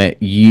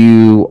moment,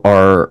 you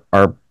are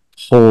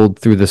pulled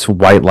through this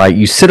white light.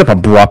 You sit up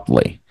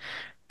abruptly,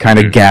 kind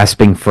of mm,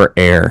 gasping for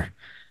air.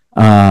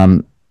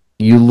 Um,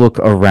 you look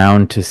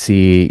around to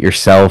see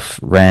yourself,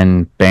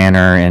 Ren,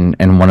 Banner, and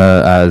one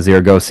of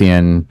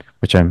Zeragosian,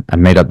 which I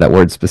made up that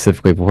word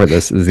specifically for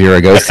this, I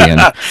Zeragosian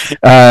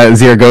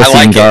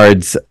like it.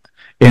 guards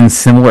in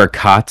similar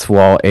cots,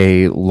 while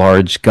a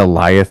large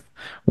Goliath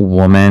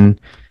woman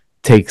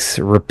takes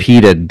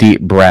repeated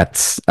deep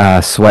breaths,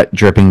 sweat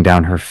dripping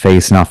down her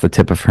face and off the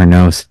tip of her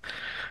nose.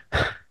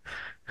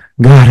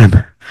 Got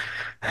him.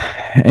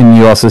 And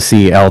you also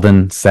see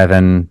Eldon,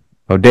 Seven,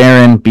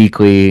 O'Darren,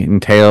 Beakley,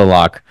 and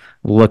Taylorlock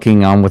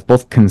looking on with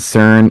both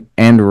concern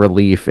and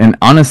relief, and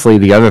honestly,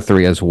 the other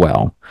three as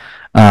well,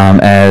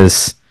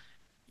 as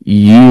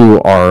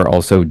you are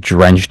also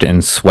drenched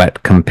in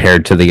sweat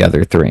compared to the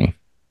other three.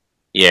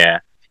 Yeah.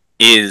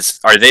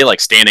 Are they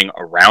like standing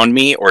around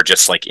me or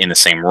just like in the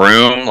same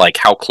room? Like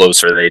how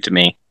close are they to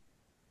me?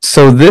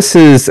 So this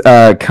is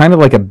kind of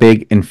like a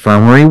big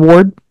infirmary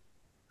ward.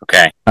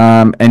 Okay.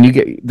 And you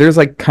get there's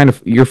like kind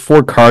of your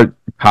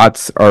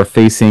cots are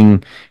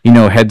facing,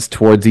 heads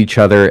towards each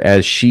other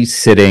as she's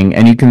sitting,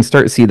 and you can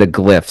start to see the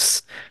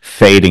glyphs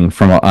fading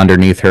from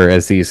underneath her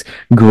as these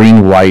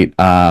green white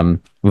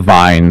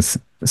vines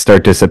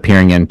start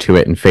disappearing into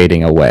it and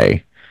fading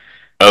away.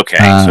 Okay.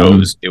 So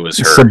Um, it was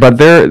so, her. but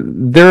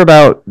they're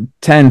about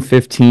 10,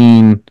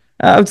 15.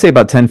 I would say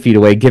about 10 feet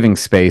away, giving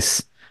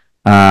space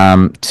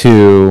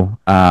to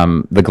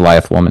the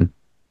Goliath woman.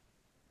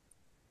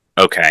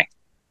 Okay.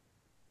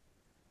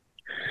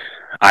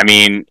 I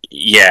mean,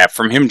 yeah,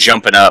 from him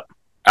jumping up.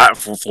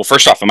 Well,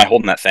 first off, am I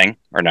holding that thing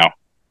or no?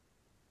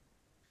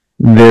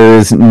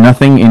 There's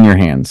nothing in your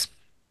hands.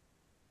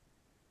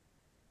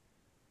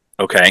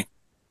 Okay.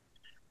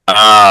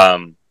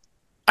 Um,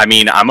 I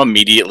mean, I'm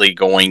immediately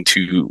going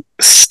to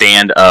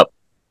stand up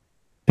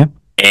Yeah.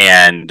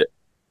 and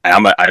I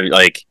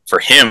like for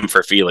him,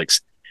 for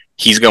Felix,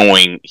 he's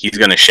going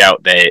to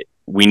shout that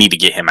we need to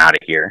get him out of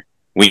here.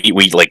 We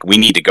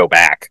need to go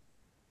back.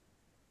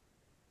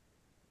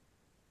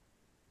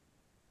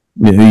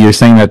 You're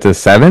saying that to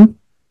Seven?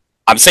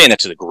 I'm saying that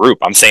to the group.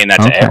 I'm saying that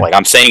to Okay. like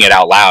I'm saying it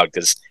out loud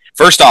because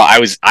first off,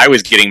 I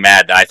was getting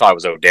mad that I thought it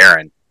was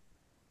O'Darren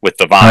with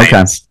the Okay.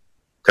 vines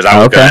because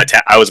Okay.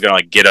 I was gonna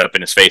like get up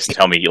in his face and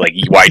tell me like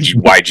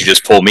why'd you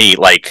just pull me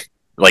like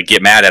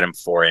get mad at him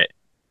for it.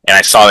 And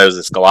I saw there was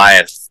this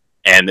Goliath,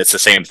 and it's the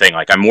same thing.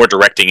 Like I'm more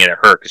directing it at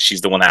her because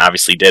she's the one that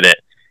obviously did it.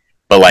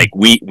 But like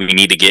we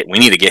need to get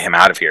him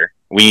out of here.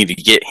 We need to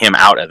get him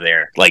out of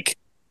there. Like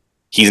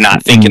he's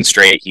not thinking And,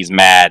 straight. He's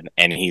mad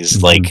and he's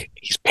mhm. like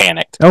he's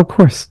panicked. Oh, of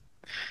course.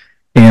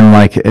 And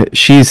like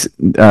she's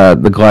the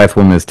Goliath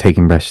woman is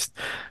taking breaths.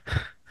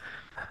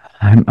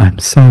 I'm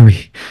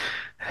sorry.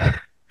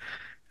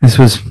 This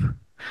was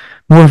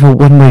more of a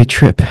one-way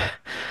trip.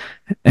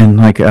 And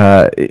like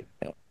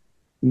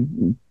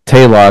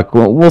Taylock,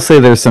 we'll say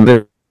there's some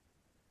there.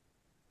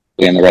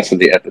 And the rest of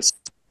the episode.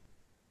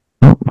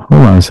 Oh,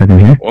 hold on a second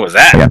here. What was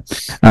that?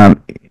 Yeah.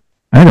 Um,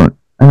 I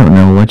don't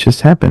know what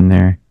just happened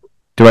there.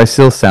 Do I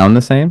still sound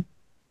the same?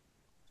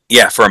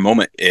 Yeah, for a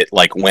moment it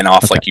like went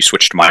off Okay. like you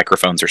switched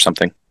microphones or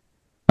something.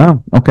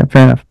 Oh, okay,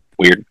 fair enough.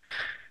 Weird.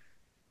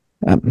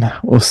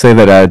 We'll say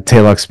that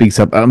Taylock speaks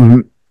up.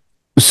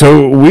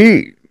 So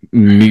we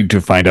need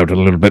to find out a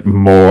little bit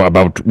more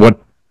about what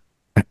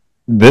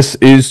this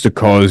is to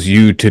cause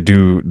you to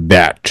do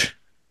that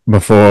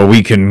before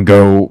we can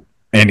go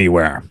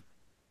anywhere.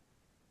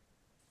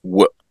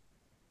 Wh-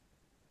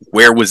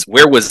 where was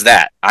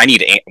that?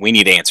 We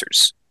need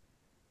answers.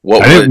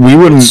 What I was didn't. We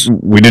wouldn't. what's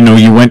We didn't know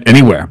you went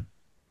anywhere.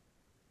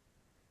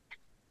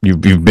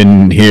 You've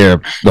been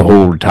here the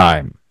whole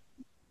time.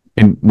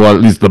 And well,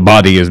 at least the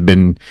body has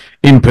been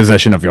in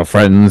possession of your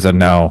friends, and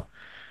now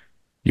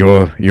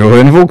you're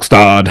in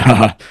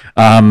Volkstad.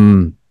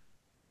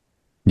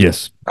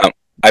 Yes. um,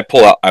 I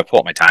pull out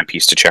my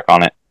timepiece to check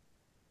on it.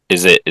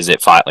 Is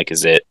it fine? Like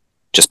is it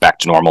just back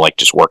to normal? Like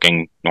just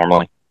working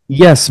normally?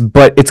 Yes,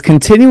 but it's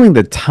continuing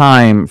the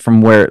time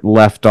from where it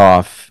left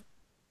off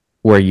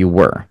where you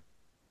were.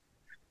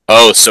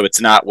 Oh, so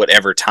it's not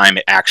whatever time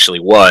it actually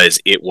was.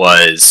 It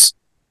was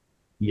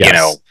you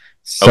know Yes.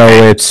 So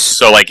okay. it's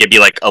So like it'd be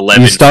like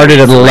you started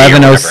at 11:43 or whatever.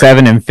 11:07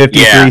 and Yeah.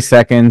 53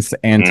 seconds,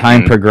 and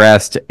time Mm-hmm.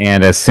 progressed,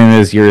 and as soon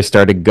as yours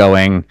started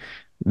going,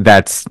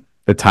 that's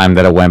the time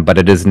that it went, but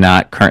it is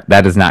not current.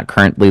 That is not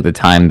currently the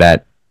time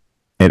that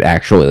it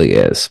actually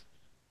is.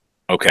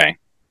 Okay.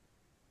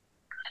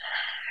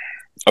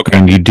 Okay.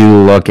 And you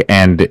do look,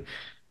 and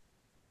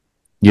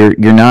you're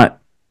not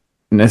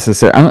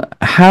necessarily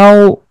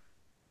how,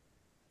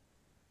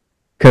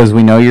 because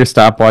we know your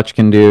stopwatch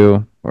can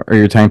do, or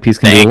your timepiece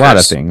can The do a lot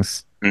of anchors.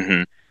 things.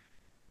 Mm-hmm.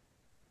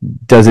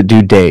 Does it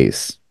do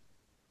days?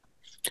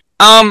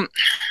 Um,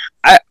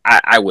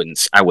 I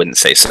wouldn't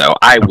say so.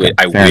 Okay,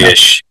 I fair enough.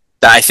 wish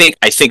that I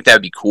think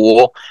that'd be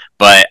cool,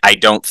 but I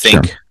don't Sure.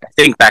 think I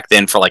think back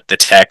then for like the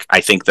tech,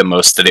 I think the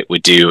most that it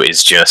would do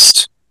is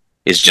just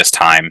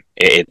time.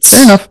 Fair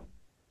It's enough.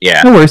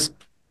 yeah. No worries.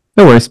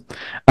 No worries.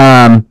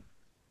 Um,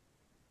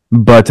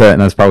 but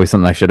and that's probably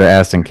something I should have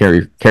asked in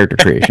character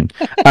creation.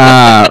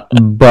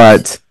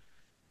 But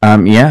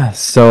yeah.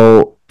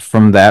 So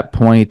from that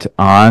point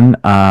on,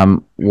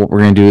 what we're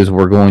going to do is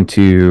we're going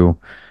to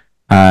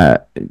uh,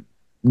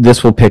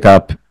 this will pick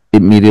up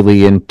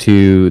immediately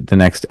into the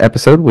next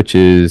episode, which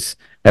is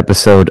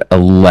episode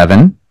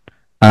 11.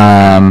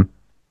 Mhm.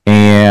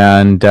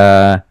 And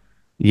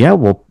yeah,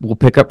 we'll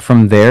pick up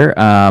from there.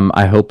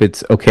 I hope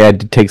it's okay. I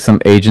did take some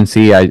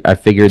agency. I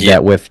figured Yeah,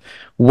 that with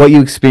what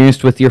you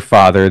experienced with your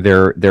father,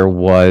 there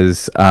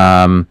was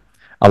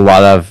a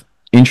lot of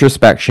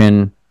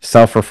introspection,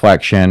 self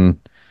reflection,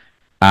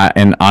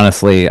 and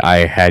honestly,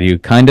 I had you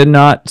kind of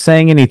not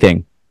saying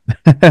anything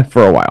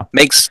for a while.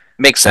 makes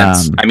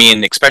sense. Um, I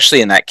mean,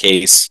 especially in that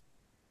case,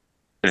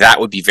 that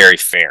would be very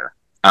fair.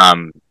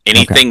 okay,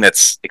 Anything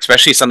that's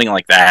especially something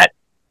like that,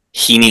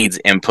 he needs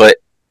input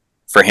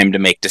for him to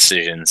make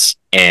decisions.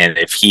 And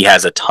if he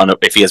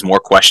has more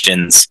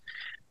questions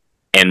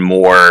and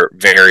more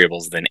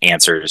variables than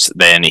answers,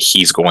 then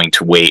he's going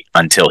to wait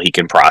until he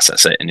can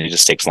process it, and it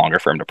just takes longer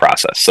for him to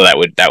process. So that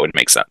would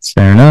make sense.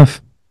 fair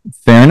enough.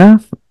 Fair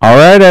enough. All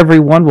right,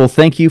 everyone. Well,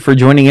 thank you for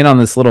joining in on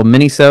this little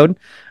mini-sode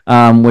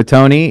with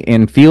Tony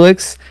and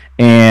Felix.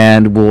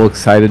 And we're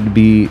excited to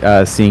be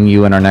seeing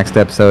you in our next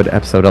episode,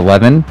 episode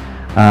 11,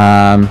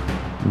 um,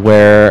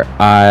 where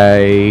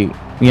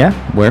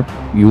where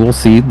you will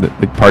see the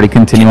party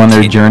continue on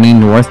their Continue. journey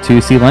north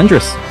to see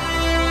Lendris.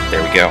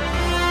 There we go.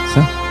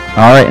 So,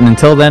 all right. And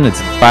until then, it's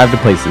 5 to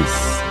places.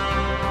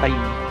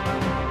 Bye.